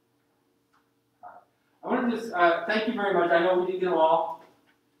folks in. All right. I want to just thank you very much. I know we didn't get them all.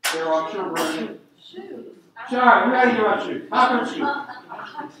 They were all sure brilliant. Shoes. Sorry, we got to give up shoes. How come shoes?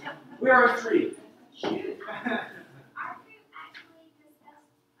 We are a tree. Shoes. Our group actually discussed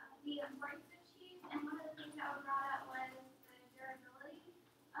the importance of shoes, and one of the things that was brought up was the durability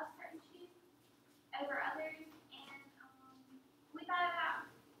of certain shoes over others, and we thought about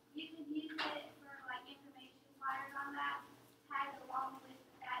you could use it for like information flyers on that, tagged along with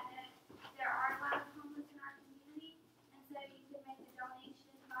the fact that there are a lot of homeless in our community, and so you could make a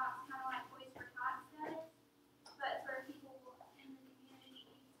donation box kind of like Toys for Tots does, but for people in the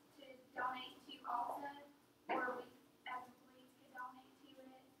community to donate to also, or we as employees could donate to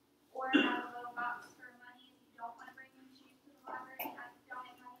it, or have a little box for money if you don't want to bring your shoes to the library, like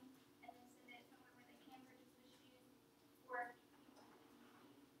donate money and then send it somewhere where they can purchase the shoes for people in the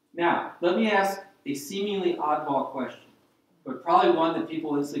community. Now, let me ask a seemingly oddball question, but probably one that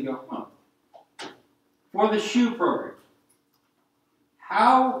people instantly go, huh. For the shoe program,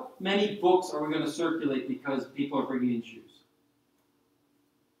 how many books are we going to circulate because people are bringing in shoes?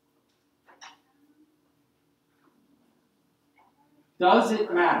 Does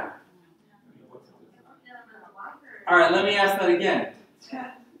it matter? All right, let me ask that again.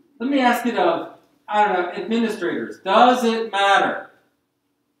 Let me ask it of, I don't know, administrators. Does it matter?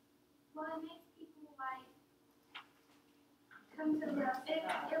 Well, it makes people like come to the, it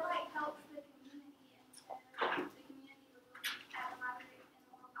like helps the community instead of the community looking at the library in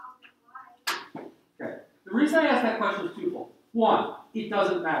a more positive light. Okay. The reason I ask that question is twofold. One, it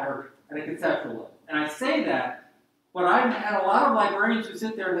doesn't matter at a conceptual level. And I say that, but I've had a lot of librarians who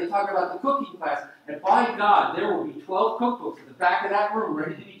sit there and they talk about the cooking class, and by God, there will be 12 cookbooks at the back of that room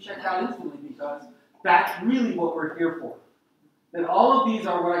ready to be checked out instantly because that's really what we're here for. That all of these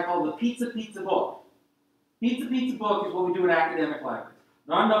are what I call the pizza book. Pizza book is what we do in academic libraries.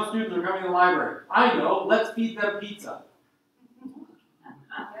 Not enough students are coming to the library. I know, let's feed them pizza.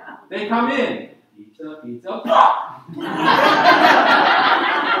 They come in. Pizza, pop!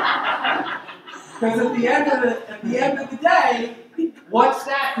 Because at the end of the day, what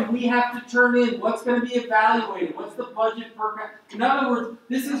stat do we have to turn in? What's going to be evaluated? What's the budget per? In other words,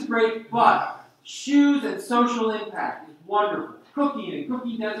 this is great, but shoes and social impact is wonderful. Cooking and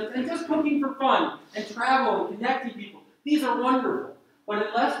cooking deserts and just cooking for fun and travel and connecting people. These are wonderful. But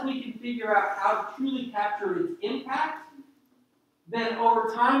unless we can figure out how to truly capture its impact, then over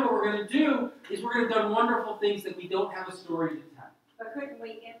time what we're going to do is we're going to have done wonderful things that we don't have a story to tell. But couldn't we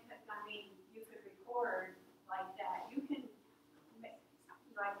you could record like that. You can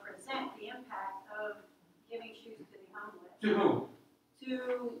like present the impact of giving shoes to the homeless. To whom?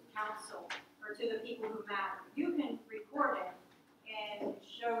 To council or to the people who matter. You can record it and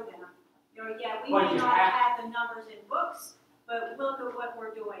show them. You know, yeah, we may not have the numbers in books, but look at what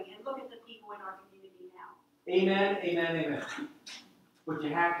we're doing and look at the people in our community now. Amen, amen, amen. But you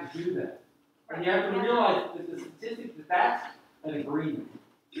have to do that. And you have to realize that the statistic that's an agreement.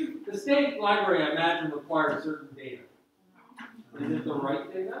 The state library, I imagine, requires certain data. Is it the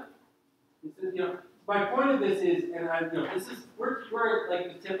right data? My point of this is, and we're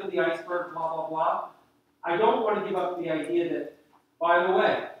like the tip of the iceberg, blah, blah, blah. I don't want to give up the idea that, by the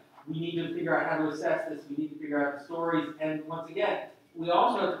way, we need to figure out how to assess this, we need to figure out the stories, and once again, we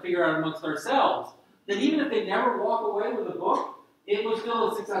also have to figure out amongst ourselves that even if they never walk away with a book, it was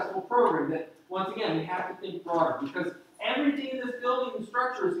still a successful program. That, once again, we have to think broader, because everything in this building and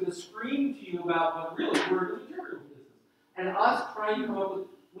structure is going to scream to you about what really we're in the material business. And us trying to come up with,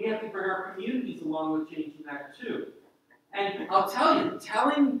 we have to bring our communities along with changing that too. And I'll tell you,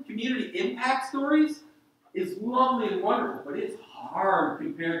 telling community impact stories is lovely and wonderful, but it's hard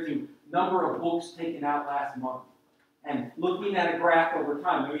compared to number of books taken out last month. And looking at a graph over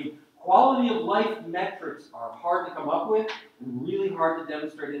time, I mean, quality of life metrics are hard to come up with and really hard to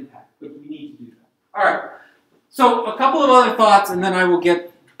demonstrate impact, but we need to do that. All right, so a couple of other thoughts and then I will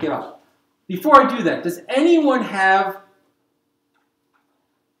get off. Before I do that, does anyone have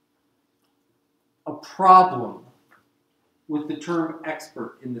problem with the term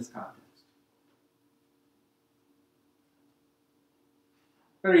expert in this context?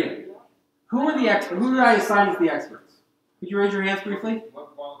 Better yet, who are the experts? Who did I assign as the experts? Could you raise your hands briefly?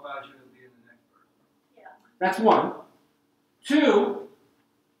 What qualifies you as being an expert? Yeah. That's one. Two,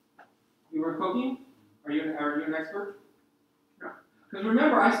 you were cooking? Are you an expert? No. Because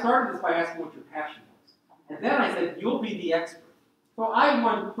remember, I started this by asking what your passion was. And then I said, you'll be the expert. So I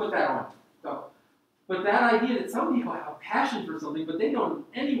wanted to put that on. So, but that idea that some people have a passion for something, but they don't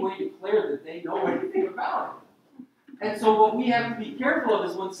in any way declare that they know anything about it. And so what we have to be careful of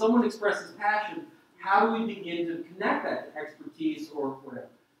is when someone expresses passion, how do we begin to connect that to expertise or whatever?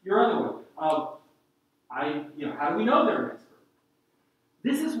 Your other one, how do we know they're an expert?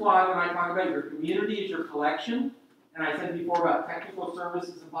 This is why when I talk about your community is your collection, and I said before about technical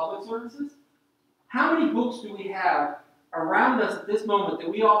services and public services, how many books do we have around us at this moment that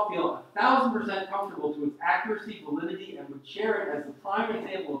we all feel 1,000% comfortable to its accuracy, validity, and would share it as a prime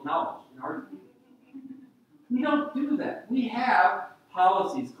example of knowledge in our community? We don't do that. We have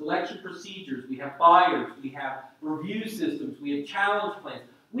policies, collection procedures, we have buyers, we have review systems, we have challenge plans.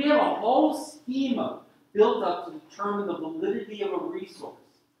 We have a whole schema built up to determine the validity of a resource.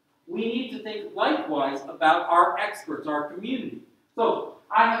 We need to think likewise about our experts, our community. So,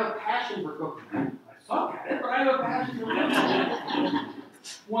 I have a passion for cooking. I suck at it, but I have a passion for cooking.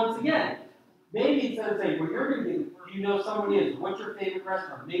 Once again, maybe instead of saying, well, you're going to do you know someone is, what's your favorite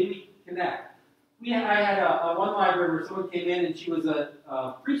restaurant? Maybe we can connect. I had one library where someone came in and she was a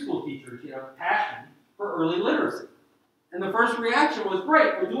preschool teacher. She had a passion for early literacy. And the first reaction was,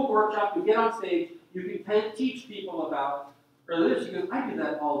 great, we'll do a workshop, you get on stage, you can teach people about early literacy. She goes, I do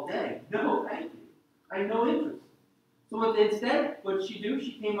that all day. No, thank you. I have no interest. So instead, what did she do?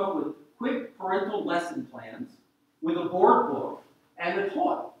 She came up with quick parental lesson plans with a board book and a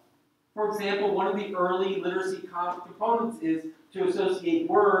toy. For example, one of the early literacy components is to associate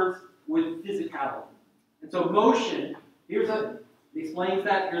words with physicality. And so motion, explains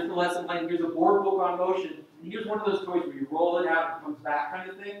that, here's the lesson plan, here's a board book on motion, and here's one of those toys where you roll it out, it comes back kind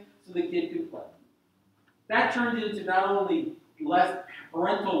of thing, so the kid can play. That turned into not only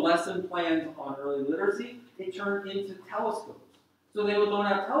parental lesson plans on early literacy, it turned into telescopes. So they would loan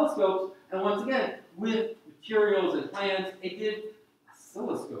out telescopes, and once again, with materials and plans, they did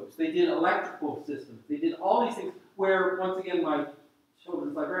oscilloscopes, they did electrical systems, they did all these things where, once again, my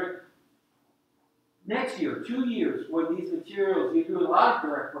children's librarian, next year, 2 years, when these materials, you do a lot of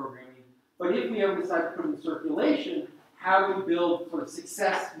direct programming, but if we ever decide to put them in circulation, how do we build sort of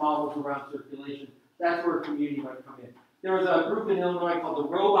success models around circulation? That's where a community might come in. There was a group in Illinois called the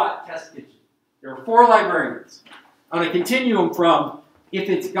Robot Test Kitchen. There were 4 librarians on a continuum from, if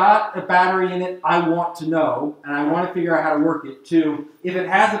it's got a battery in it, I want to know, and I want to figure out how to work it, to, if it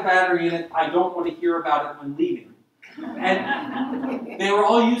has a battery in it, I don't want to hear about it when leaving. And they were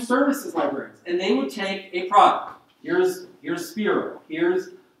all youth services librarians, and they would take a product. Here's Spiro, here's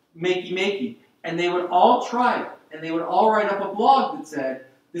Makey, and they would all try it, and they would all write up a blog that said,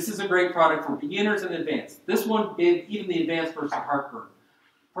 this is a great product for beginners and advanced. This one gave even the advanced person heartburn,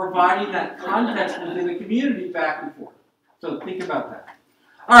 providing that context within the community back and forth. So think about that.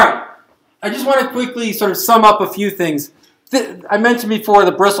 All right, I just want to quickly sort of sum up a few things. I mentioned before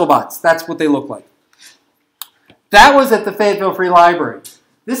the Bristlebots. That's what they look like. That was at the Fayetteville Free Library.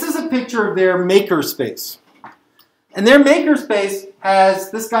 This is a picture of their makerspace. And their makerspace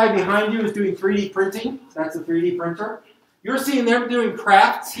has, this guy behind you is doing 3D printing. That's a 3D printer. You're seeing them doing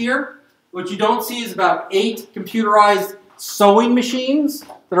crafts here. What you don't see is about 8 computerized sewing machines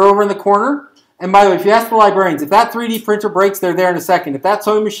that are over in the corner. And by the way, if you ask the librarians, if that 3D printer breaks, they're there in a second. If that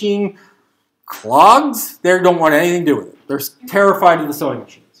sewing machine clogs, they don't want anything to do with it. They're terrified of the sewing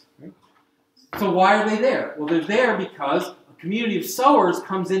machines. So why are they there? Well, they're there because a community of sewers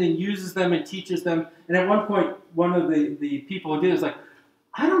comes in and uses them and teaches them. And at one point, one of the people who did it was like,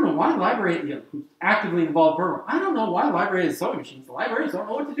 I don't know why the library, who's actively involved in program, I don't know why the library has sewing machines. The librarians don't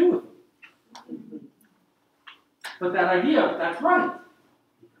know what to do with them. But that idea, that's right.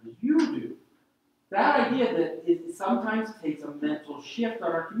 You do. That idea that it sometimes takes a mental shift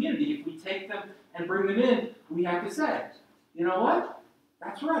on our community. If we take them and bring them in, we have to say, you know what?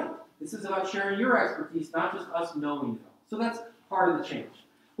 That's right. This is about sharing your expertise, not just us knowing it all. So that's part of the change.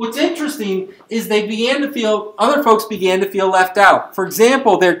 What's interesting is other folks began to feel left out. For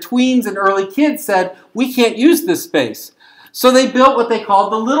example, their tweens and early kids said, we can't use this space. So they built what they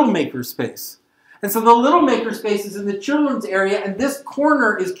called the Little Maker Space. And so the Little Maker Space is in the children's area, and this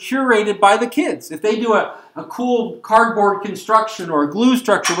corner is curated by the kids. If they do a cool cardboard construction or a glue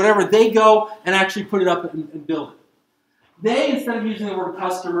structure, whatever, they go and actually put it up and build it. They, instead of using the word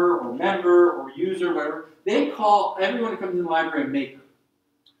customer or member or user, whatever, they call everyone who comes in the library a maker.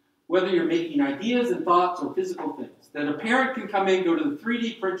 Whether you're making ideas and thoughts or physical things. That a parent can come in, go to the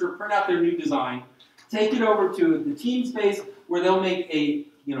 3D printer, print out their new design, take it over to the team space where they'll make a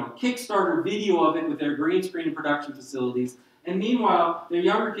Kickstarter video of it with their green screen and production facilities. And meanwhile, their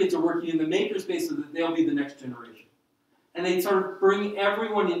younger kids are working in the makerspace so that they'll be the next generation. And they sort of bring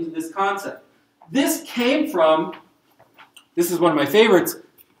everyone into this concept. This came from, this is one of my favorites,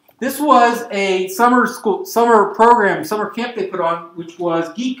 this was a summer program, summer camp they put on, which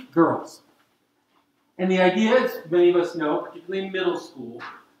was Geek Girls. And the idea is, many of us know, particularly in middle school,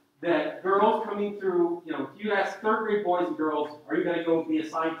 that girls coming through, if you ask third grade boys and girls, are you going to go be a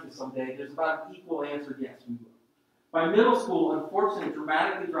scientist someday? There's about an equal answer, yes, we will. By middle school, unfortunately, it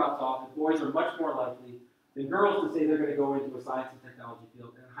dramatically drops off, and boys are much more likely than girls to say they're going to go into a science and technology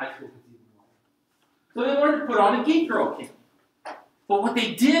field, and high school is even more. So they wanted to put on a Geek Girl camp. But what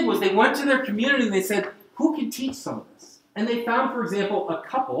they did was they went to their community and they said, who can teach some of this? And they found, for example, a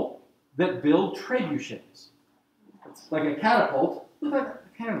couple that build trebuchets. It's like a catapult with a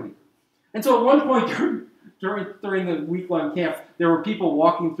cantilever. And so at one point during the week-long camp, there were people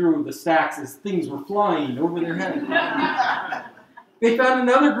walking through the stacks as things were flying over their heads. They found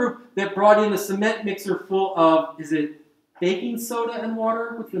another group that brought in a cement mixer full of, is it baking soda and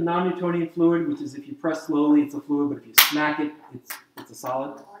water with the non-Newtonian fluid, which is if you press slowly, it's a fluid, but if you smack it, it's a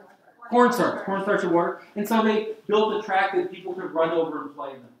solid. Cornstarch and water. And so they built a track that people could run over and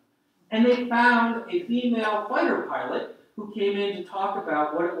play in. And they found a female fighter pilot who came in to talk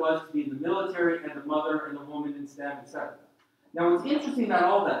about what it was to be in the military and the mother and the woman in STEM, etc. Now what's interesting about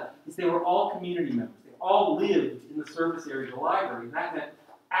all that is they were all community members. They all lived in the service area of the library. And that meant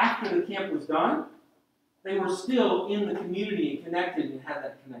after the camp was done, they were still in the community and connected and had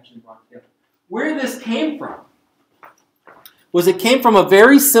that connection brought together. Where this came from was it came from a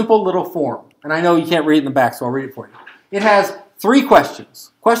very simple little form. And I know you can't read it in the back, so I'll read it for you. It has 3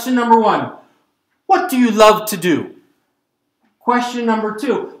 questions. Question number 1, what do you love to do? Question number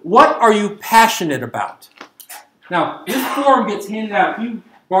 2, what are you passionate about? Now, this form gets handed out. If you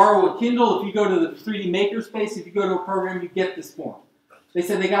borrow a Kindle, if you go to the 3D Makerspace, if you go to a program, you get this form. They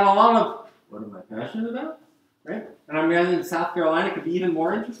said they got a lot of, what am I passionate about? Right? And I'm guessing in South Carolina it could be even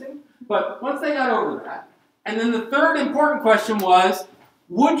more interesting. But once they got over that, and then the third important question was,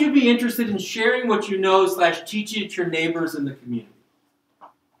 would you be interested in sharing what you know / teaching it to your neighbors in the community?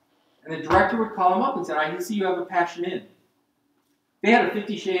 And the director would call them up and say, I see you have a passion in. They had a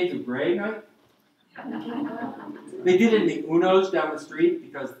 50 Shades of Grey night. They did it in the Uno's down the street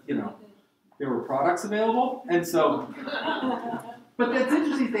because, there were products available. And so, but that's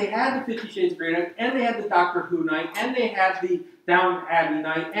interesting. They had the 50 Shades of Grey night, and they had the Doctor Who night, and they had the Downton Abbey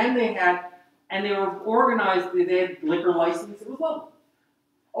night, and they were organized, they had liquor license. It was lovely.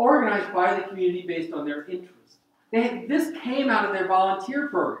 Organized by the community based on their interests. This came out of their volunteer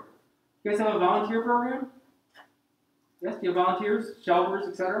program. You guys have a volunteer program? Yes, do you have volunteers, shelters,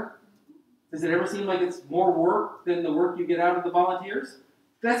 etc.? Does it ever seem like it's more work than the work you get out of the volunteers?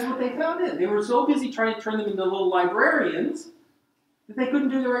 That's what they found in. They were so busy trying to turn them into little librarians that they couldn't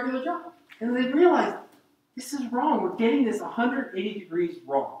do their regular job. And they realized, this is wrong. We're getting this 180 degrees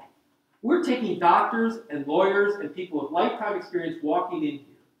wrong. We're taking doctors and lawyers and people with lifetime experience walking in here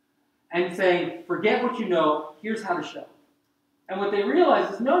and saying, forget what you know, here's how to show. And what they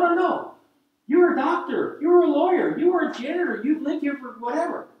realized is, no. You're a doctor, you're a lawyer, you were a janitor, you've lived here for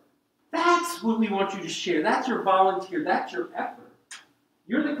whatever. That's what we want you to share. That's your volunteer, that's your effort.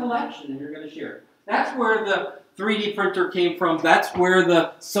 You're the collection and you're going to share it. That's where the 3D printer came from. That's where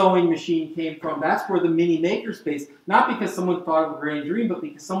the sewing machine came from. That's where the mini makerspace, not because someone thought of a grand dream, but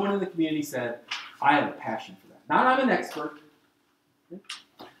because someone in the community said, I have a passion for that. Not I'm an expert.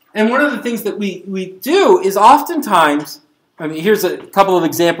 And one of the things that we do is oftentimes, here's a couple of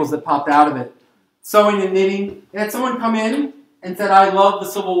examples that popped out of it. Sewing and knitting. They had someone come in and said, I love the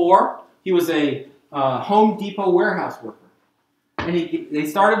Civil War. He was a Home Depot warehouse worker. And they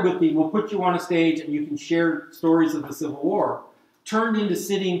started with we'll put you on a stage and you can share stories of the Civil War. Turned into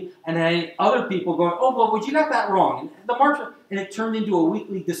sitting and had other people going, oh, well, you got that wrong. And it turned into a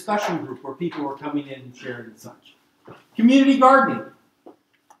weekly discussion group where people were coming in and sharing and such. Community gardening.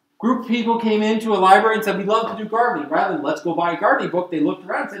 Group of people came into a library and said, we'd love to do gardening. Rather than let's go buy a gardening book, they looked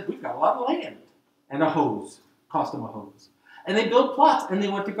around and said, we've got a lot of land. And a hose. Cost them a hose. And they built plots and they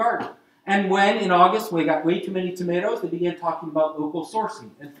went to garden. And when, in August, we got way too many tomatoes, they began talking about local sourcing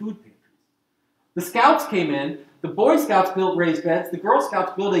and food pantries. The Scouts came in. The Boy Scouts built raised beds. The Girl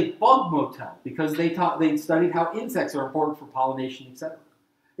Scouts built a bug motel because they studied how insects are important for pollination, etc.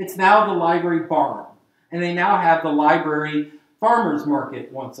 It's now the library barn. And they now have the library farmers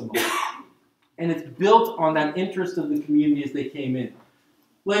market once a month. And it's built on that interest of the community as they came in.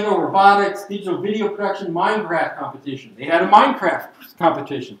 Lego robotics, digital video production, Minecraft competition. They had a Minecraft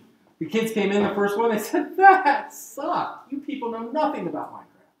competition. The kids came in the first one, they said, that sucked. You people know nothing about Minecraft.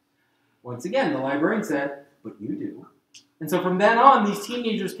 Once again, the librarian said, but you do. And so from then on, these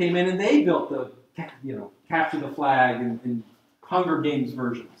teenagers came in and they built the, capture the flag and Hunger Games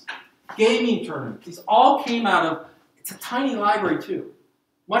versions. Gaming tournaments. These all came out of, it's a tiny library too.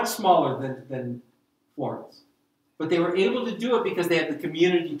 Much smaller than Florence. But they were able to do it because they had the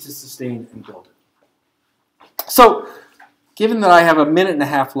community to sustain and build it. So, given that I have a minute and a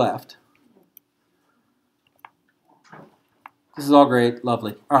half left, this is all great,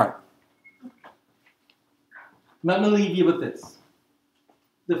 lovely. All right. Let me leave you with this.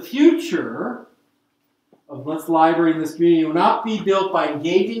 The future of what's library in this community will not be built by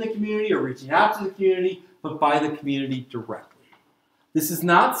engaging the community or reaching out to the community, but by the community directly. This is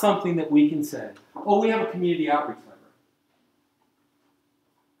not something that we can say, oh, we have a community outreach library.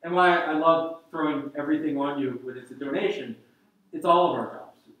 And why I love throwing everything on you when it's a donation, it's all of our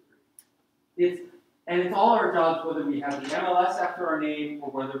jobs to a degree. It's all our jobs whether we have the MLS after our name or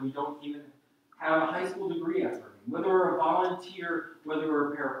whether we don't even have a high school degree after our name, whether we're a volunteer, whether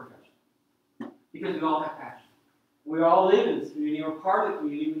we're a paraprofessional. Because we all have passion. We all live in this community, we're part of the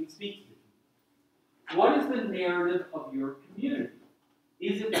community, we can speak to the community. What is the narrative of your community?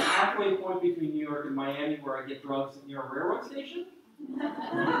 Is it the halfway point between New York and Miami where I get drugs near a railroad station?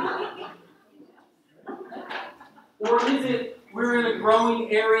 Or is it we're in a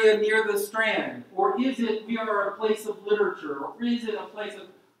growing area near the Strand? Or is it we are a place of literature? Or is it a place of,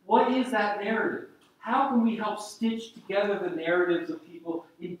 what is that narrative? How can we help stitch together the narratives of people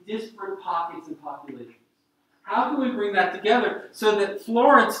in disparate pockets and populations? How can we bring that together so that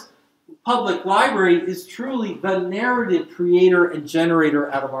Florence Public Library is truly the narrative creator and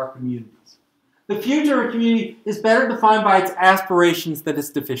generator out of our communities? The future of a community is better defined by its aspirations than its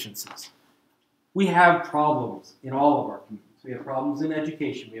deficiencies. We have problems in all of our communities. We have problems in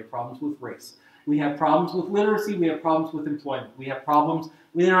education. We have problems with race. We have problems with literacy. We have problems with employment. We have problems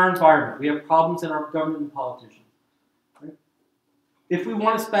within our environment. We have problems in our government and politicians. Right? If we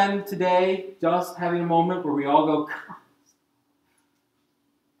want to spend today just having a moment where we all go,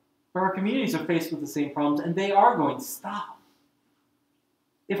 but our communities are faced with the same problems, and they are going, stop.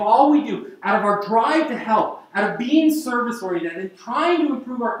 If all we do, out of our drive to help, out of being service-oriented and trying to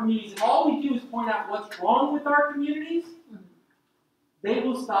improve our communities, if all we do is point out what's wrong with our communities, they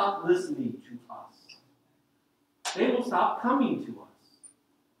will stop listening to us. They will stop coming to us.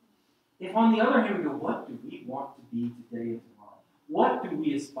 If on the other hand we go, what do we want to be today and tomorrow? What do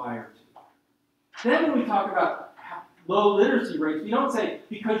we aspire to? Then when we talk about low literacy rates, we don't say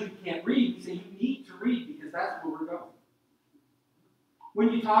because you can't read, we say you need to read because that's where we're going.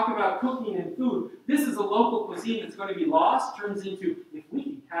 When you talk about cooking and food, this is a local cuisine that's going to be lost, turns into, if we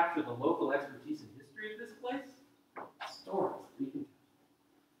can capture the local expertise and history of this place, stories.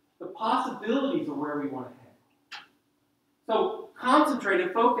 The possibilities are where we want to head. So concentrate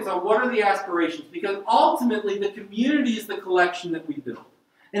and focus on what are the aspirations, because ultimately the community is the collection that we build.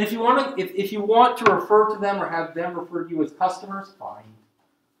 And if you want to refer to them or have them refer to you as customers, fine.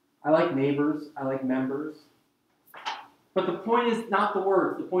 I like neighbors, I like members. But the point is not the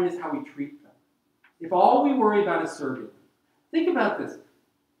words, the point is how we treat them. If all we worry about is serving them, think about this.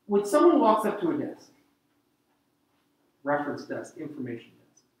 When someone walks up to a desk, reference desk, information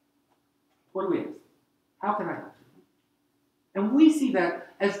desk, what do we ask? How can I help you? And we see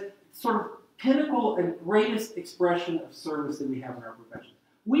that as sort of pinnacle and greatest expression of service that we have in our profession.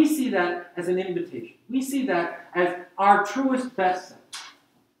 We see that as an invitation. We see that as our truest, best sense.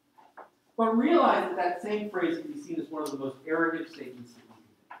 But realize that that same phrase can be seen as one of the most arrogant statements that we can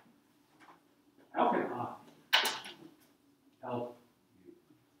make. How can I help you?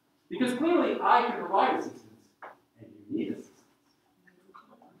 Because clearly I can provide assistance, and you need assistance.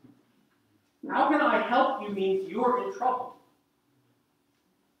 How can I help you means you're in trouble.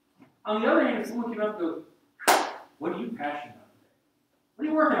 On the other hand, if someone came up and goes, what are you passionate about today? What are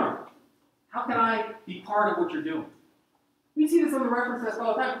you working on? How can I be part of what you're doing? We see this on the reference desk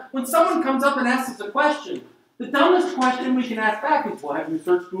all the time. When someone comes up and asks us a question, the dumbest question we can ask back is, well, have you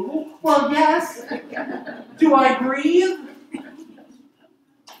searched Google? Well, yes. Do I breathe?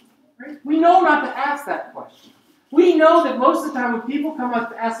 Right? We know not to ask that question. We know that most of the time when people come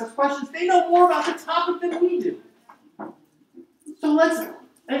up to ask us questions, they know more about the topic than we do. So let's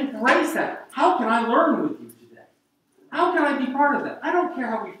embrace that. How can I learn with you today? How can I be part of that? I don't care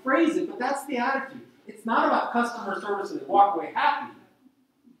how we phrase it, but that's the attitude. It's not about customer service and they walk away happy.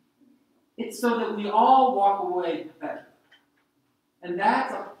 It's so that we all walk away better. And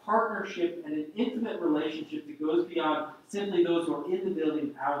that's a partnership and an intimate relationship that goes beyond simply those who are in the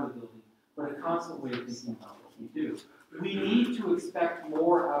building, out of the building, but a constant way of thinking about what we do. We need to expect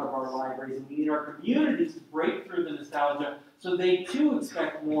more out of our libraries, and we need our communities to break through the nostalgia so they too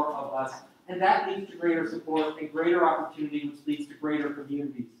expect more of us. And that leads to greater support and greater opportunity, which leads to greater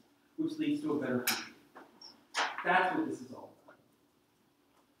communities, which leads to a better future. That's what this is all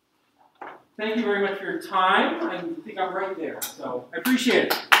about. Thank you very much for your time. I think I'm right there, so I appreciate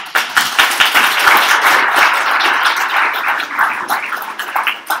it.